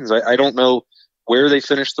the Titans. I don't know where they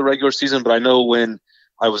finished the regular season, but I know when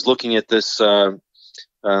I was looking at this the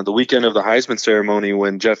weekend of the Heisman ceremony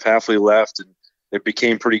when Jeff Hafley left, and it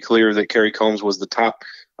became pretty clear that Kerry Coombs was the top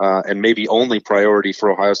and maybe only priority for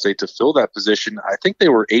Ohio State to fill that position. I think they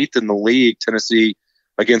were 8th in the league, Tennessee,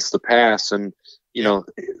 against the pass. And,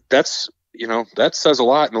 that says a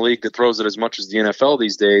lot in a league that throws it as much as the NFL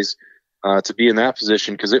these days to be in that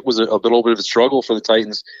position, because it was a little bit of a struggle for the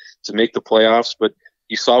Titans to make the playoffs. But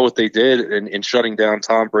you saw what they did in shutting down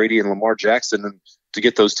Tom Brady and Lamar Jackson and to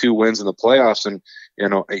get those 2 wins in the playoffs. And,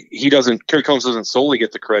 Kerry Coombs doesn't solely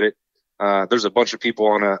get the credit. There's a bunch of people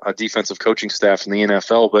on a defensive coaching staff in the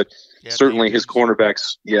NFL, but certainly his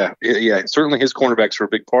cornerbacks, certainly his cornerbacks were a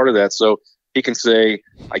big part of that. So he can say,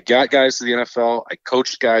 I got guys to the NFL. I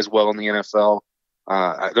coached guys well in the NFL.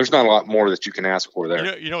 There's not a lot more that you can ask for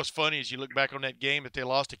there. What's funny is you look back on that game that they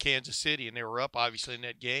lost to Kansas City, and they were up obviously in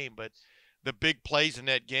that game, but the big plays in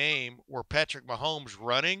that game were Patrick Mahomes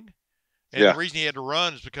running. And the reason he had to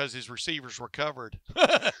run is because his receivers were covered.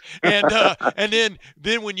 and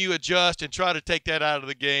then when you adjust and try to take that out of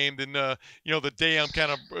the game, then the dam kind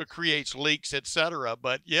of creates leaks, etc.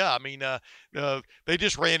 But yeah, I mean, they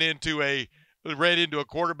just ran into a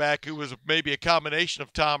quarterback who was maybe a combination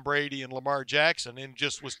of Tom Brady and Lamar Jackson, and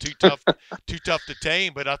just was too tough to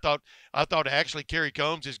tame. But I thought actually Kerry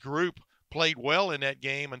Coombs' group played well in that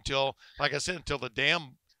game until, like I said, until the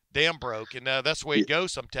dam broke, and that's the way it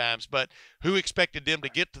goes sometimes. But who expected them to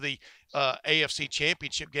get to the AFC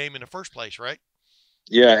Championship game in the first place, right?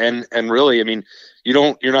 Yeah, and really, I mean,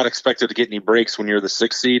 you're not expected to get any breaks when you're the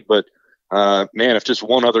 6th seed, but man, if just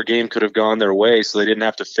one other game could have gone their way, so they didn't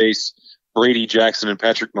have to face Brady, Jackson, and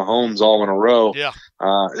Patrick Mahomes all in a row. Yeah,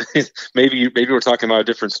 maybe we're talking about a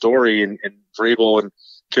different story, and Vrabel and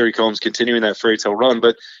Kerry Coombs continuing that fairy tale run,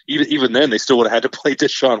 but even then they still would have had to play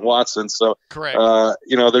Deshaun Watson. So, correct.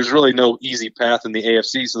 There's really no easy path in the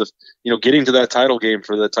AFC. So, getting to that title game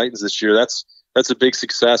for the Titans this year, that's a big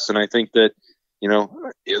success. And I think that,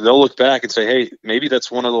 they'll look back and say, hey, maybe that's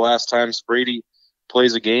one of the last times Brady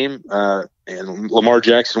plays a game, and Lamar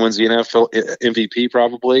Jackson wins the NFL MVP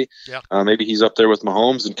probably. Yeah. Maybe he's up there with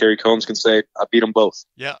Mahomes, and Kerry Coombs can say, I beat them both.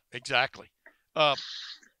 Yeah, exactly.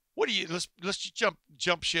 What do you? Let's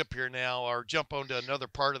jump ship here now, or jump onto another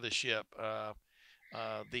part of the ship.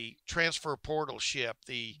 The transfer portal ship,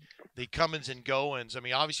 the comings and goings. I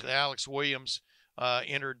mean, obviously Alex Williams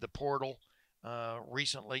entered the portal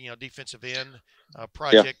recently. Defensive end,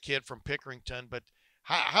 project kid from Pickerington. But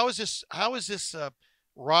how is this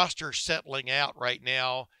roster settling out right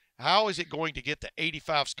now? How is it going to get to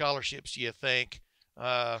 85 scholarships, do you think,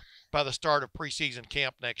 by the start of preseason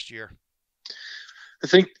camp next year? I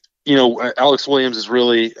think, Alex Williams is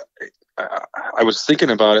really I was thinking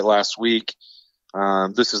about it last week.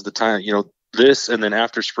 This is the time, this and then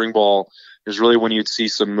after spring ball is really when you'd see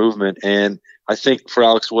some movement. And I think for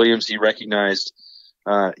Alex Williams, he recognized,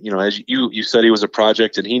 as you said, he was a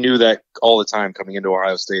project, and he knew that all the time coming into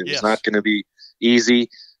Ohio State. It was not going to be easy.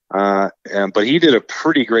 But he did a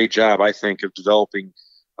pretty great job, I think, of developing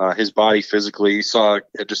his body physically. He saw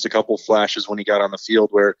just a couple flashes when he got on the field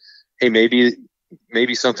where, hey,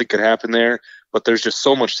 maybe something could happen there. But there's just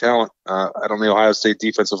so much talent. I don't know, Ohio State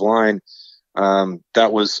defensive line. I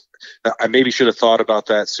maybe should have thought about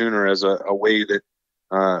that sooner as a way that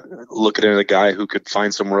looking at a guy who could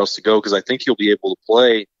find somewhere else to go, because I think he'll be able to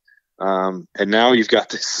play. And now you've got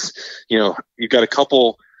this, you've got a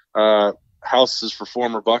couple houses for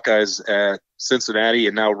former Buckeyes at Cincinnati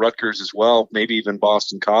and now Rutgers as well, maybe even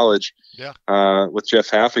Boston College. Yeah. With Jeff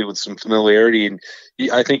Halfley with some familiarity, and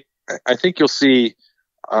I think you'll see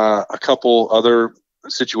a couple other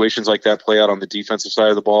situations like that play out on the defensive side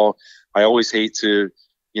of the ball. I always hate to,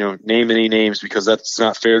 name any names because that's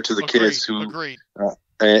not fair to the kids who. Agreed.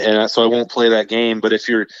 And so I won't play that game. But if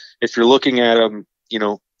you're looking at them,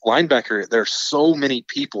 linebacker, there's so many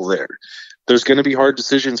people there. There's going to be hard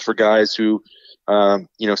decisions for guys who,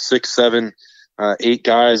 6, 7, 8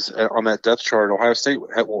 guys on that depth chart. Ohio State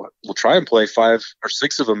will try and play 5 or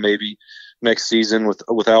 6 of them maybe next season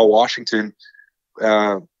with Al Washington.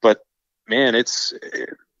 But man, that's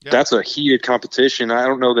a heated competition. I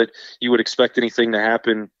don't know that you would expect anything to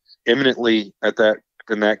happen imminently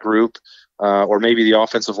in that group, or maybe the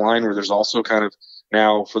offensive line, where there's also kind of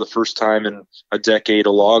now for the first time in a decade a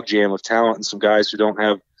logjam of talent and some guys who don't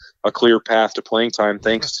have a clear path to playing time,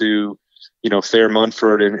 thanks to Thayer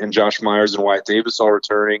Munford and Josh Myers and Wyatt Davis all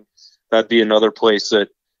returning. That'd be another place that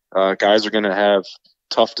guys are going to have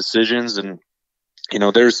tough decisions. And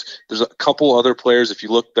there's a couple other players, if you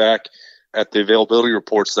look back at the availability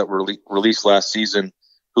reports that were released last season,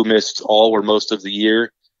 who missed all or most of the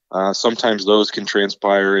year. Sometimes those can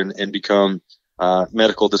transpire and become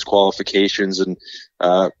medical disqualifications, and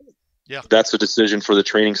that's a decision for the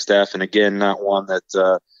training staff. And again, not one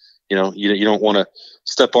that you don't want to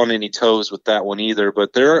step on any toes with that one either.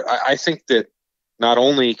 But I think that not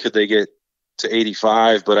only could they get to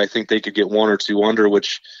 85, but I think they could get 1 or 2 under,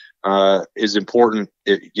 which is important.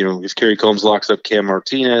 If Kerry Coombs locks up Cam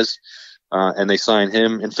Martinez, and they sign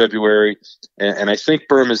him in February. And I think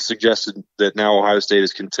Berm has suggested that now Ohio State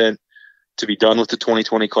is content to be done with the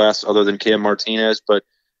 2020 class other than Cam Martinez. But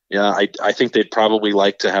yeah, I think they'd probably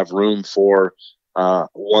like to have room for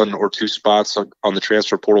 1 or 2 spots on the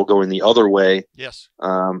transfer portal going the other way. Yes.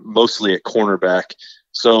 Mostly at cornerback.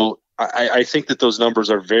 So I think that those numbers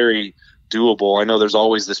are very doable. I know there's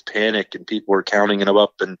always this panic and people are counting them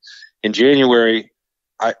up. And in January,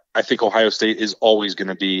 I think Ohio State is always going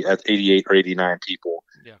to be at 88 or 89 people.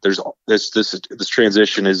 Yeah. There's this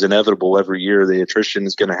transition is inevitable every year. The attrition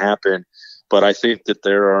is going to happen, but I think that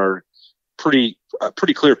there are pretty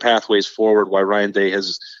clear pathways forward why Ryan Day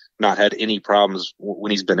has not had any problems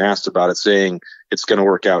when he's been asked about it, saying it's going to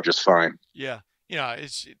work out just fine. Yeah.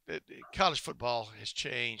 College football has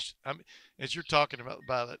changed. As you're talking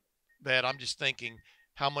about it, that I'm just thinking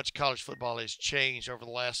how much college football has changed over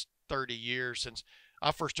the last 30 years since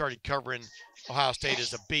I first started covering Ohio State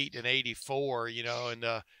as a beat in '84, and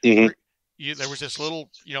there was this little,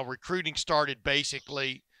 recruiting started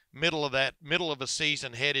basically middle of a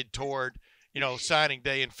season headed toward, signing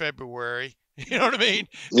day in February. You know what I mean?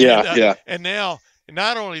 Yeah. And now,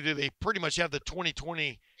 not only do they pretty much have the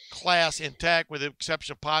 2020 class intact, with the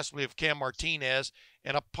exception possibly of Cam Martinez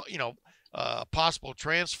and a possible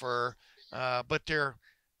transfer, but they're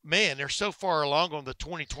so far along on the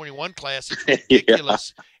 2021 class. It's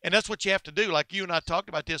ridiculous. Yeah. And that's what you have to do. Like you and I talked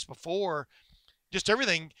about this before, just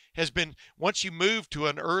everything has been, once you move to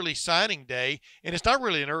an early signing day, and it's not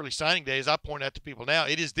really an early signing day, as I point out to people now,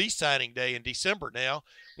 it is the signing day in December now.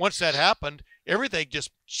 Once that happened, everything just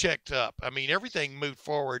checked up. I mean, everything moved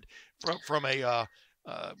forward from a,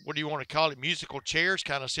 what do you want to call it, musical chairs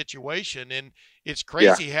kind of situation. And it's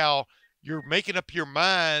crazy how you're making up your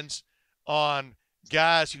minds on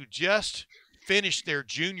guys who just finished their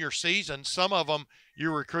junior season. Some of them,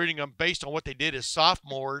 you're recruiting them based on what they did as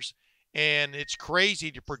sophomores, and it's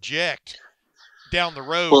crazy to project down the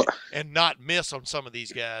road and not miss on some of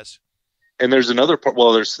these guys. And there's another part.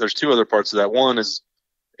 Well, there's 2 other parts of that. One is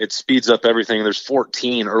it speeds up everything. There's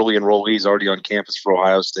 14 early enrollees already on campus for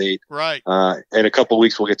Ohio State. Right. In a couple of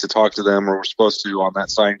weeks, we'll get to talk to them, or we're supposed to on that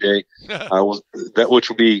signing day. Which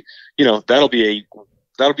will be, that'll be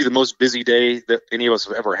the most busy day that any of us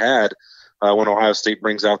have ever had when Ohio State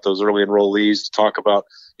brings out those early enrollees to talk about,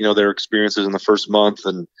 their experiences in the first month.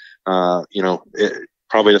 And,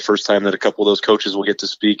 probably the first time that a couple of those coaches will get to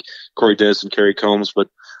speak, Corey Diz and Kerry Coombs. But,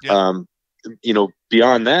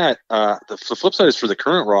 beyond that, the flip side is for the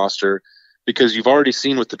current roster, because you've already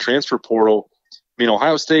seen with the transfer portal,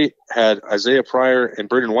 Ohio State had Isaiah Pryor and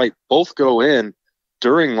Brendan White both go in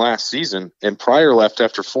during last season, and Pryor left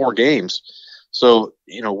after 4 games. So,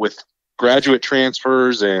 with graduate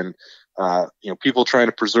transfers and, people trying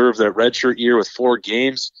to preserve that redshirt year with 4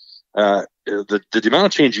 games, the amount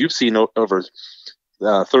of change you've seen over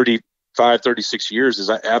 35, 36 years is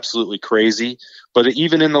absolutely crazy. But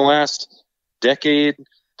even in the last decade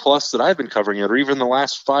plus that I've been covering it, or even the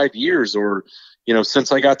last 5 years, or,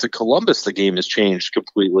 since I got to Columbus, the game has changed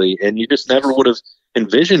completely. And you just never would have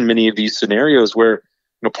envisioned many of these scenarios where,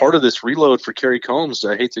 part of this reload for Kerry Coombs,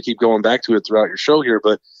 I hate to keep going back to it throughout your show here,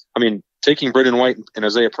 but taking Brendan White and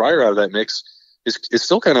Isaiah Pryor out of that mix is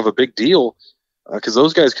still kind of a big deal, because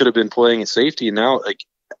those guys could have been playing at safety, and now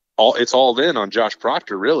it's all in on Josh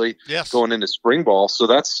Proctor, really, going into spring ball. So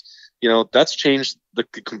that's changed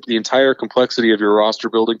the entire complexity of your roster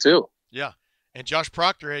building too. Yeah, and Josh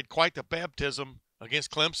Proctor had quite the baptism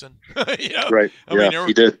against Clemson. Right.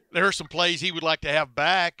 He did. There are some plays he would like to have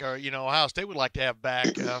back, or Ohio State would like to have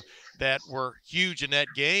back, that were huge in that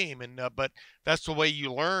game. And but that's the way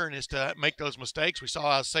you learn, is to make those mistakes. We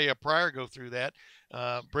saw Isaiah Pryor go through that.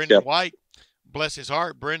 Brendan White, bless his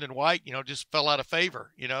heart, Brendan White, just fell out of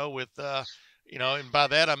favor, with and by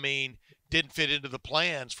that I mean didn't fit into the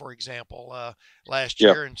plans, for example, last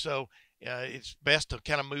year. And so it's best to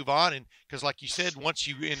kind of move on, and because like you said, once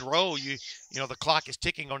you enroll, the clock is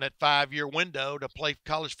ticking on that 5-year window to play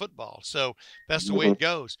college football. So that's the way it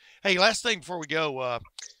goes. Hey, last thing before we go,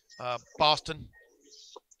 Boston,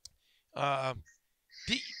 I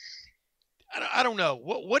don't know.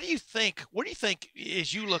 What do you think? What do you think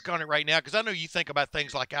as you look on it right now? Because I know you think about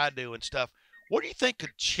things like I do and stuff. What do you think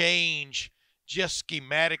could change just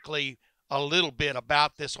schematically a little bit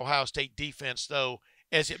about this Ohio State defense, though,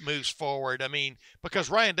 as it moves forward? Because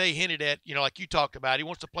Ryan Day hinted at, like you talked about, he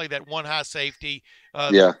wants to play that one high safety.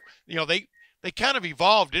 They kind of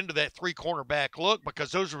evolved into that 3 cornerback look,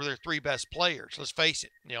 because those were their 3 best players. Let's face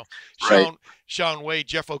it. Sean Wade,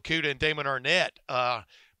 Jeff Okudah, and Damon Arnett.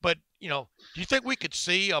 But do you think we could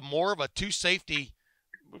see more of a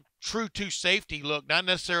true two safety look? Not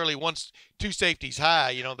necessarily 2 safeties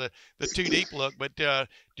high, the 2 deep look. But do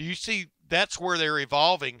you see that's where they're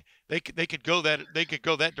evolving? They could go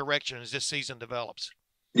that direction as this season develops.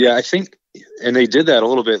 Yeah, I think, and they did that a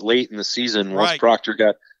little bit late in the season once Proctor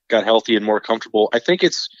got healthy and more comfortable. I think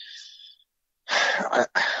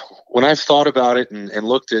when I've thought about it and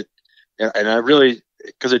looked at, and I really,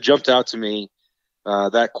 because it jumped out to me,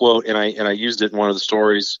 that quote, and I used it in one of the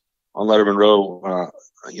stories on Lettermen Row,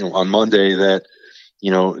 on Monday, that,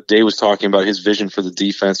 Day was talking about his vision for the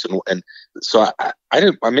defense. And so I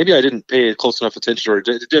didn't pay close enough attention, or it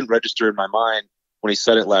didn't register in my mind when he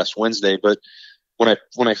said it last Wednesday. But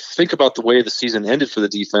when I think about the way the season ended for the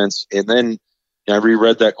defense, and then I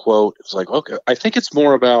reread that quote, it was like, okay, I think it's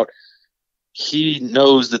more about, he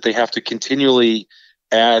knows that they have to continually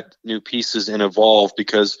add new pieces and evolve,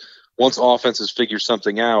 because once offenses figure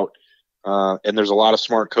something out, and there's a lot of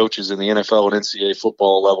smart coaches in the NFL and NCAA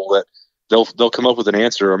football level, that they'll come up with an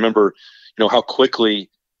answer. I remember, how quickly,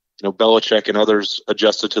 Belichick and others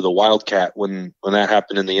adjusted to the Wildcat when that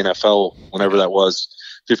happened in the NFL, whenever that was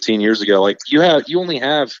 15 years ago. Like, you only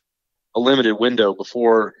have a limited window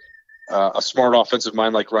before a smart offensive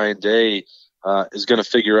mind like Ryan Day is going to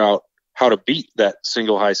figure out how to beat that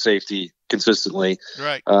single high safety consistently.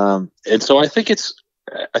 Right. And so I think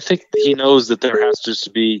he knows that there has to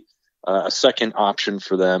be a second option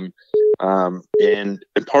for them. And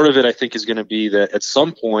part of it, I think, is going to be that at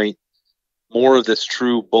some point, more of this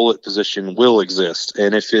true bullet position will exist.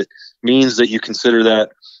 And if it means that you consider that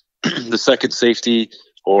the second safety,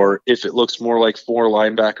 or if it looks more like 4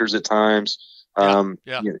 linebackers at times, I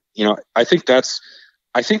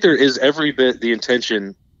think there is every bit the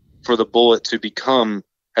intention for the bullet to become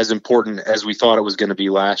as important as we thought it was going to be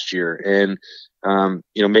last year. And,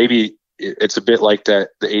 maybe it's a bit like the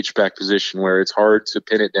H-back position, where it's hard to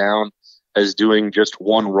pin it down as doing just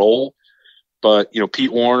one role. But,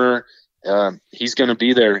 Pete Warner, he's going to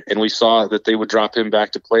be there. And we saw that they would drop him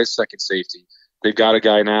back to play as second safety. They've got a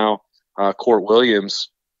guy now, Court Williams.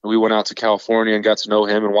 We went out to California and got to know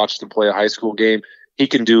him and watched him play a high school game. he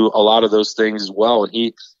can do a lot of those things as well. And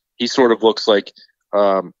he sort of looks like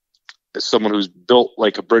someone who's built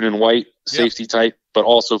like a Brendan White safety type, but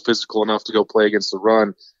also physical enough to go play against the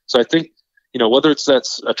run. So I think, whether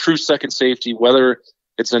that's a true second safety, whether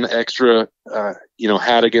it's an extra,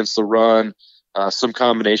 hat against the run, some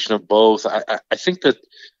combination of both. I think that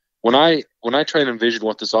when I try and envision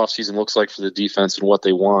what this offseason looks like for the defense and what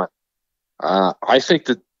they want, I think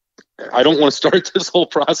that I don't want to start this whole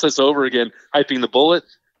process over again, hyping the bullet,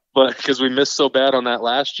 but because we missed so bad on that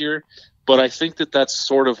last year. But I think that that's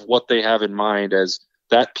sort of what they have in mind as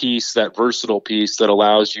that piece, that versatile piece that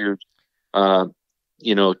allows you,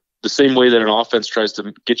 the same way that an offense tries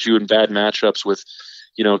to get you in bad matchups with,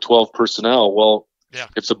 12 personnel. Well,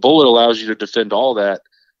 if the bullet allows you to defend all that,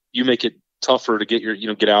 you make it tougher to get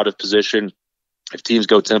get out of position if teams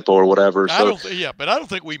go tempo or whatever. But I don't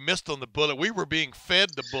think we missed on the bullet. We were being fed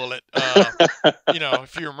the bullet.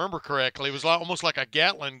 If you remember correctly, it was almost like a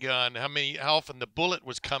Gatling gun. How often the bullet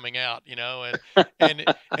was coming out, and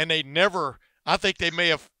they never. I think they may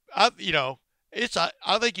have. I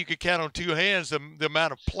think you could count on two hands the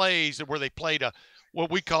amount of plays where they played what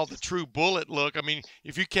we call the true bullet look. I mean,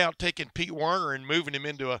 if you count taking Pete Werner and moving him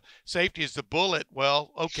into a safety as the bullet,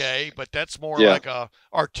 well, okay, but that's more like a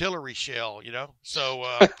artillery shell, So,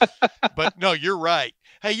 but no, you're right.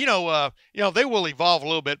 Hey, they will evolve a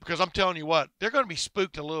little bit because I'm telling you what, they're going to be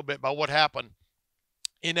spooked a little bit by what happened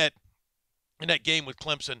in that game with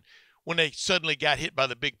Clemson when they suddenly got hit by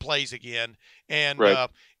the big plays again, and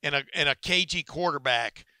a cagey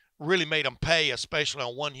quarterback really made them pay, especially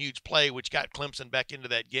on one huge play, which got Clemson back into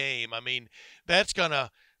that game. I mean, that's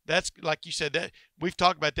like you said, that we've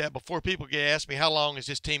talked about that before. People get asked me, how long is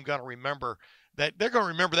this team going to remember that? They're going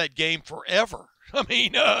to remember that game forever. I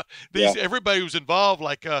mean, everybody who's involved,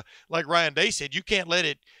 like Ryan Day said, you can't let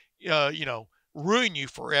it, ruin you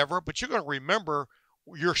forever, but you're going to remember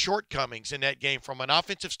your shortcomings in that game from an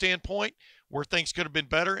offensive standpoint where things could have been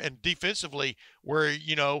better, and defensively where,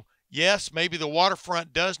 yes, maybe the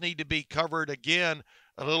waterfront does need to be covered again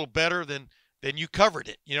a little better than you covered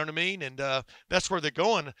it. You know what I mean? And that's where they're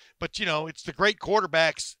going. But, it's the great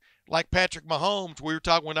quarterbacks like Patrick Mahomes.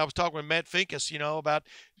 When I was talking with Matt Finkes, about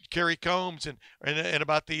Kerry Coombs and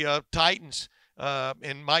about the Titans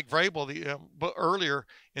and Mike Vrabel earlier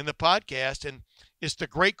in the podcast. And it's the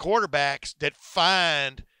great quarterbacks that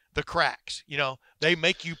find the cracks. They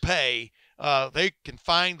make you pay. They can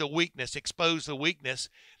find the weakness, expose the weakness.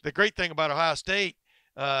 The great thing about Ohio State,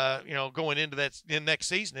 going into the next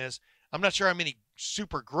season is I'm not sure how many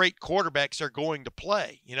super great quarterbacks are going to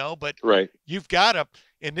play, but you've got to,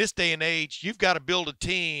 in this day and age, you've got to build a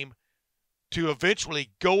team to eventually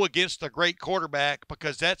go against a great quarterback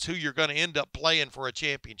because that's who you're going to end up playing for a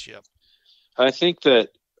championship. I think that,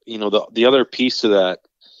 the other piece to that,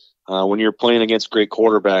 when you're playing against great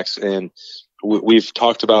quarterbacks, and we've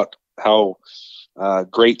talked about how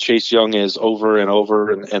great Chase Young is over and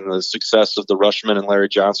over, and the success of the Rushman and Larry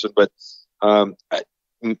Johnson. But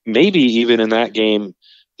maybe even in that game,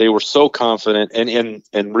 they were so confident,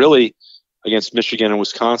 and really against Michigan and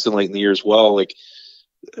Wisconsin late in the year as well. Like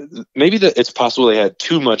maybe that it's possible they had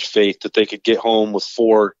too much faith that they could get home with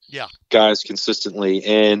four guys consistently,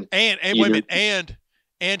 and wait a minute,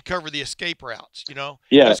 and cover the escape routes,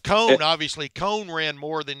 Yeah. Because Cone ran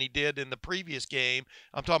more than he did in the previous game.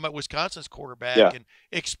 I'm talking about Wisconsin's quarterback and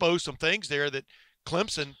exposed some things there that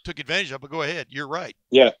Clemson took advantage of. But go ahead. You're right.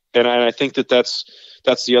 Yeah. And I think that's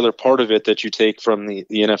the other part of it that you take from the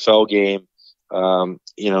NFL game.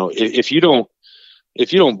 If you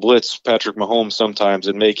don't blitz Patrick Mahomes sometimes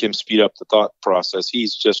and make him speed up the thought process,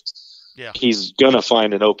 he's gonna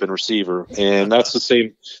find an open receiver, and that's the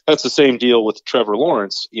same deal with Trevor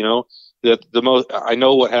Lawrence. I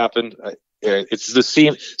know what happened. It's the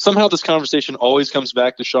same. Somehow this conversation always comes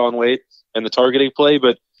back to Sean Wade and the targeting play,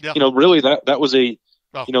 but really that was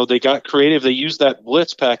they got creative. They used that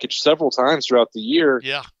blitz package several times throughout the year.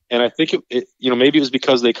 Yeah, and I think maybe it was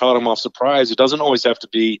because they caught him off surprise. It doesn't always have to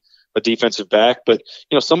be a defensive back, but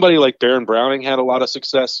somebody like Baron Browning had a lot of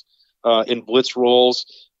success in blitz roles.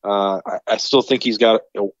 I still think he's got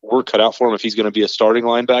work cut out for him if he's going to be a starting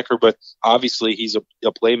linebacker, but obviously he's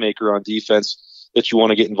a playmaker on defense that you want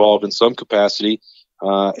to get involved in some capacity.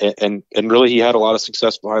 And really he had a lot of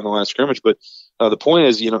success behind the line of scrimmage. But the point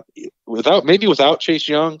is, without Chase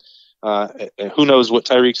Young, who knows what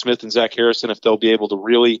Tyreek Smith and Zach Harrison, if they'll be able to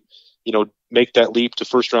really, make that leap to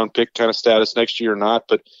first round pick kind of status next year or not.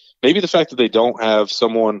 But maybe the fact that they don't have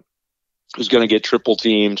someone who's going to get triple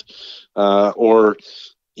teamed, or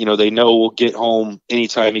they know will get home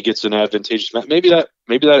anytime he gets an advantageous match. Maybe that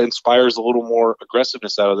inspires a little more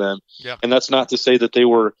aggressiveness out of them. Yeah. And that's not to say that they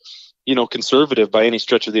were, conservative by any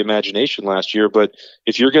stretch of the imagination last year. But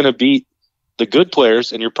if you're going to beat the good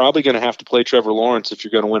players, and you're probably going to have to play Trevor Lawrence if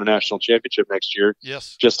you're going to win a national championship next year,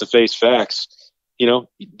 yes, just to face facts,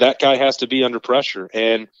 that guy has to be under pressure.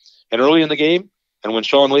 And early in the game, and when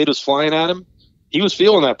Sean Wade was flying at him, he was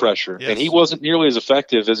feeling that pressure, yes, and he wasn't nearly as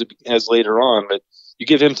effective as later on. But you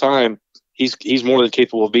give him time, he's more than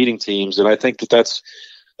capable of beating teams. And I think that's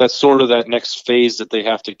sort of that next phase that they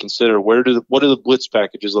have to consider. What do the blitz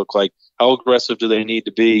packages look like? How aggressive do they need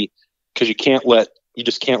to be? Because you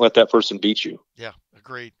just can't let that person beat you. Yeah,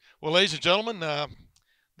 agreed. Well, ladies and gentlemen,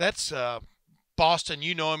 that's Boston.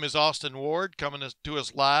 You know him as Austin Ward, coming to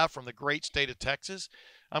us live from the great state of Texas.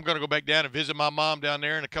 I'm going to go back down and visit my mom down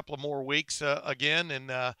there in a couple of more weeks again. And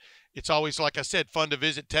it's always, like I said, fun to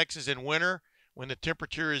visit Texas in winter when the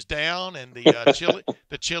temperature is down and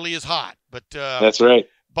the chili is hot. But that's right.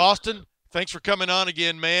 Boston, thanks for coming on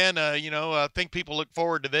again, man. I think people look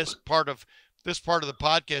forward to this part of the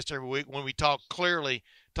podcast every week when we talk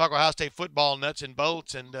Ohio State football nuts and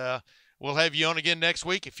bolts, and we'll have you on again next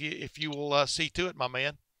week if you will see to it, my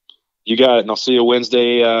man. You got it, and I'll see you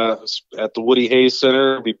Wednesday at the Woody Hayes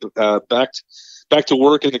Center. Be back to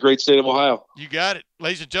work in the great state of Ohio. You got it.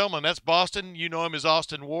 Ladies and gentlemen, that's Boston. You know him as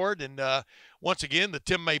Austin Ward, and once again, the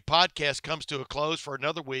Tim May podcast comes to a close for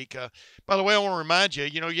another week. By the way, I want to remind you,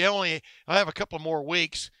 I have a couple more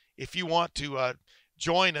weeks if you want to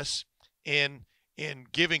join us in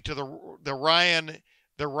giving to the Ryan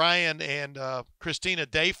and Christina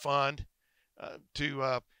Day Fund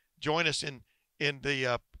to join us in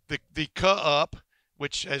the cup,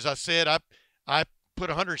 which, as I said, I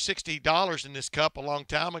put $160 in this cup a long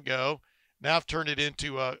time ago. Now I've turned it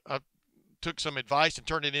into took some advice and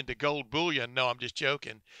turned it into gold bullion. No, I'm just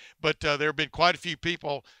joking. But there have been quite a few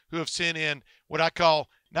people who have sent in what I call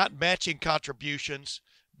not matching contributions,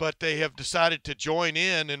 but they have decided to join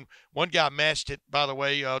in. And one guy matched it, by the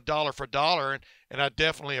way, dollar for dollar, and I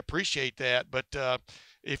definitely appreciate that. But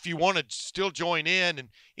if you want to still join in, and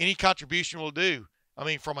any contribution will do. I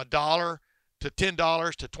mean, from $1 to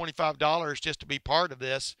 $10 to $25 just to be part of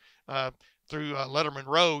this through Lettermen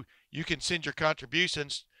Row, you can send your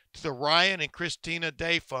contributions to the Ryan and Christina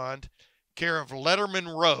Day Fund, care of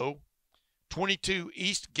Lettermen Row, 22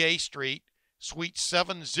 East Gay Street, Suite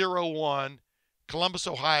 701, Columbus,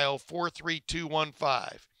 Ohio,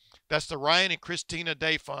 43215. That's the Ryan and Christina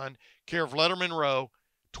Day Fund, care of Lettermen Row,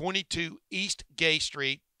 22 East Gay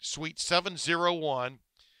Street, Suite 701,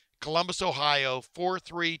 Columbus, Ohio,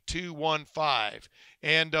 43215.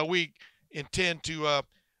 And we intend to do a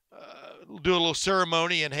little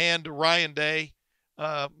ceremony and hand Ryan Day.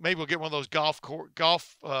 Maybe we'll get one of those golf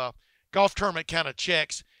tournament kind of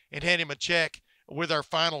checks and hand him a check with our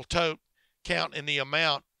final tote count and the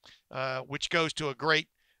amount, which goes to a great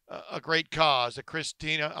cause,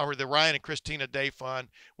 the Ryan and Christina Day Fund,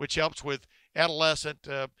 which helps with adolescent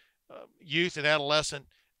youth and adolescent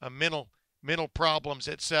mental problems,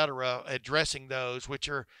 etc., addressing those, which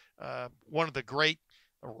are one of the great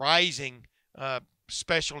rising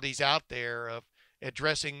specialties out there of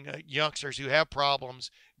addressing youngsters who have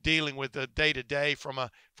problems dealing with the day-to-day from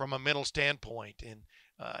a mental standpoint. And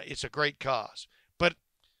it's a great cause. But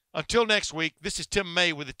until next week, this is Tim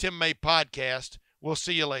May with the Tim May Podcast. We'll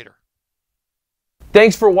see you later.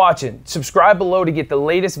 Thanks for watching. Subscribe below to get the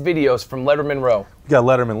latest videos from Lettermen Row. We got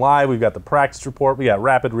Letterman Live, we've got the practice report, we got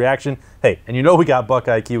rapid reaction. Hey, and we got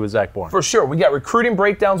Buckeye IQ with Zach Bourne. For sure. We got recruiting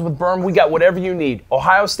breakdowns with Berm. We got whatever you need.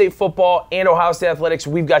 Ohio State football and Ohio State athletics,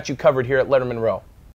 we've got you covered here at Lettermen Row.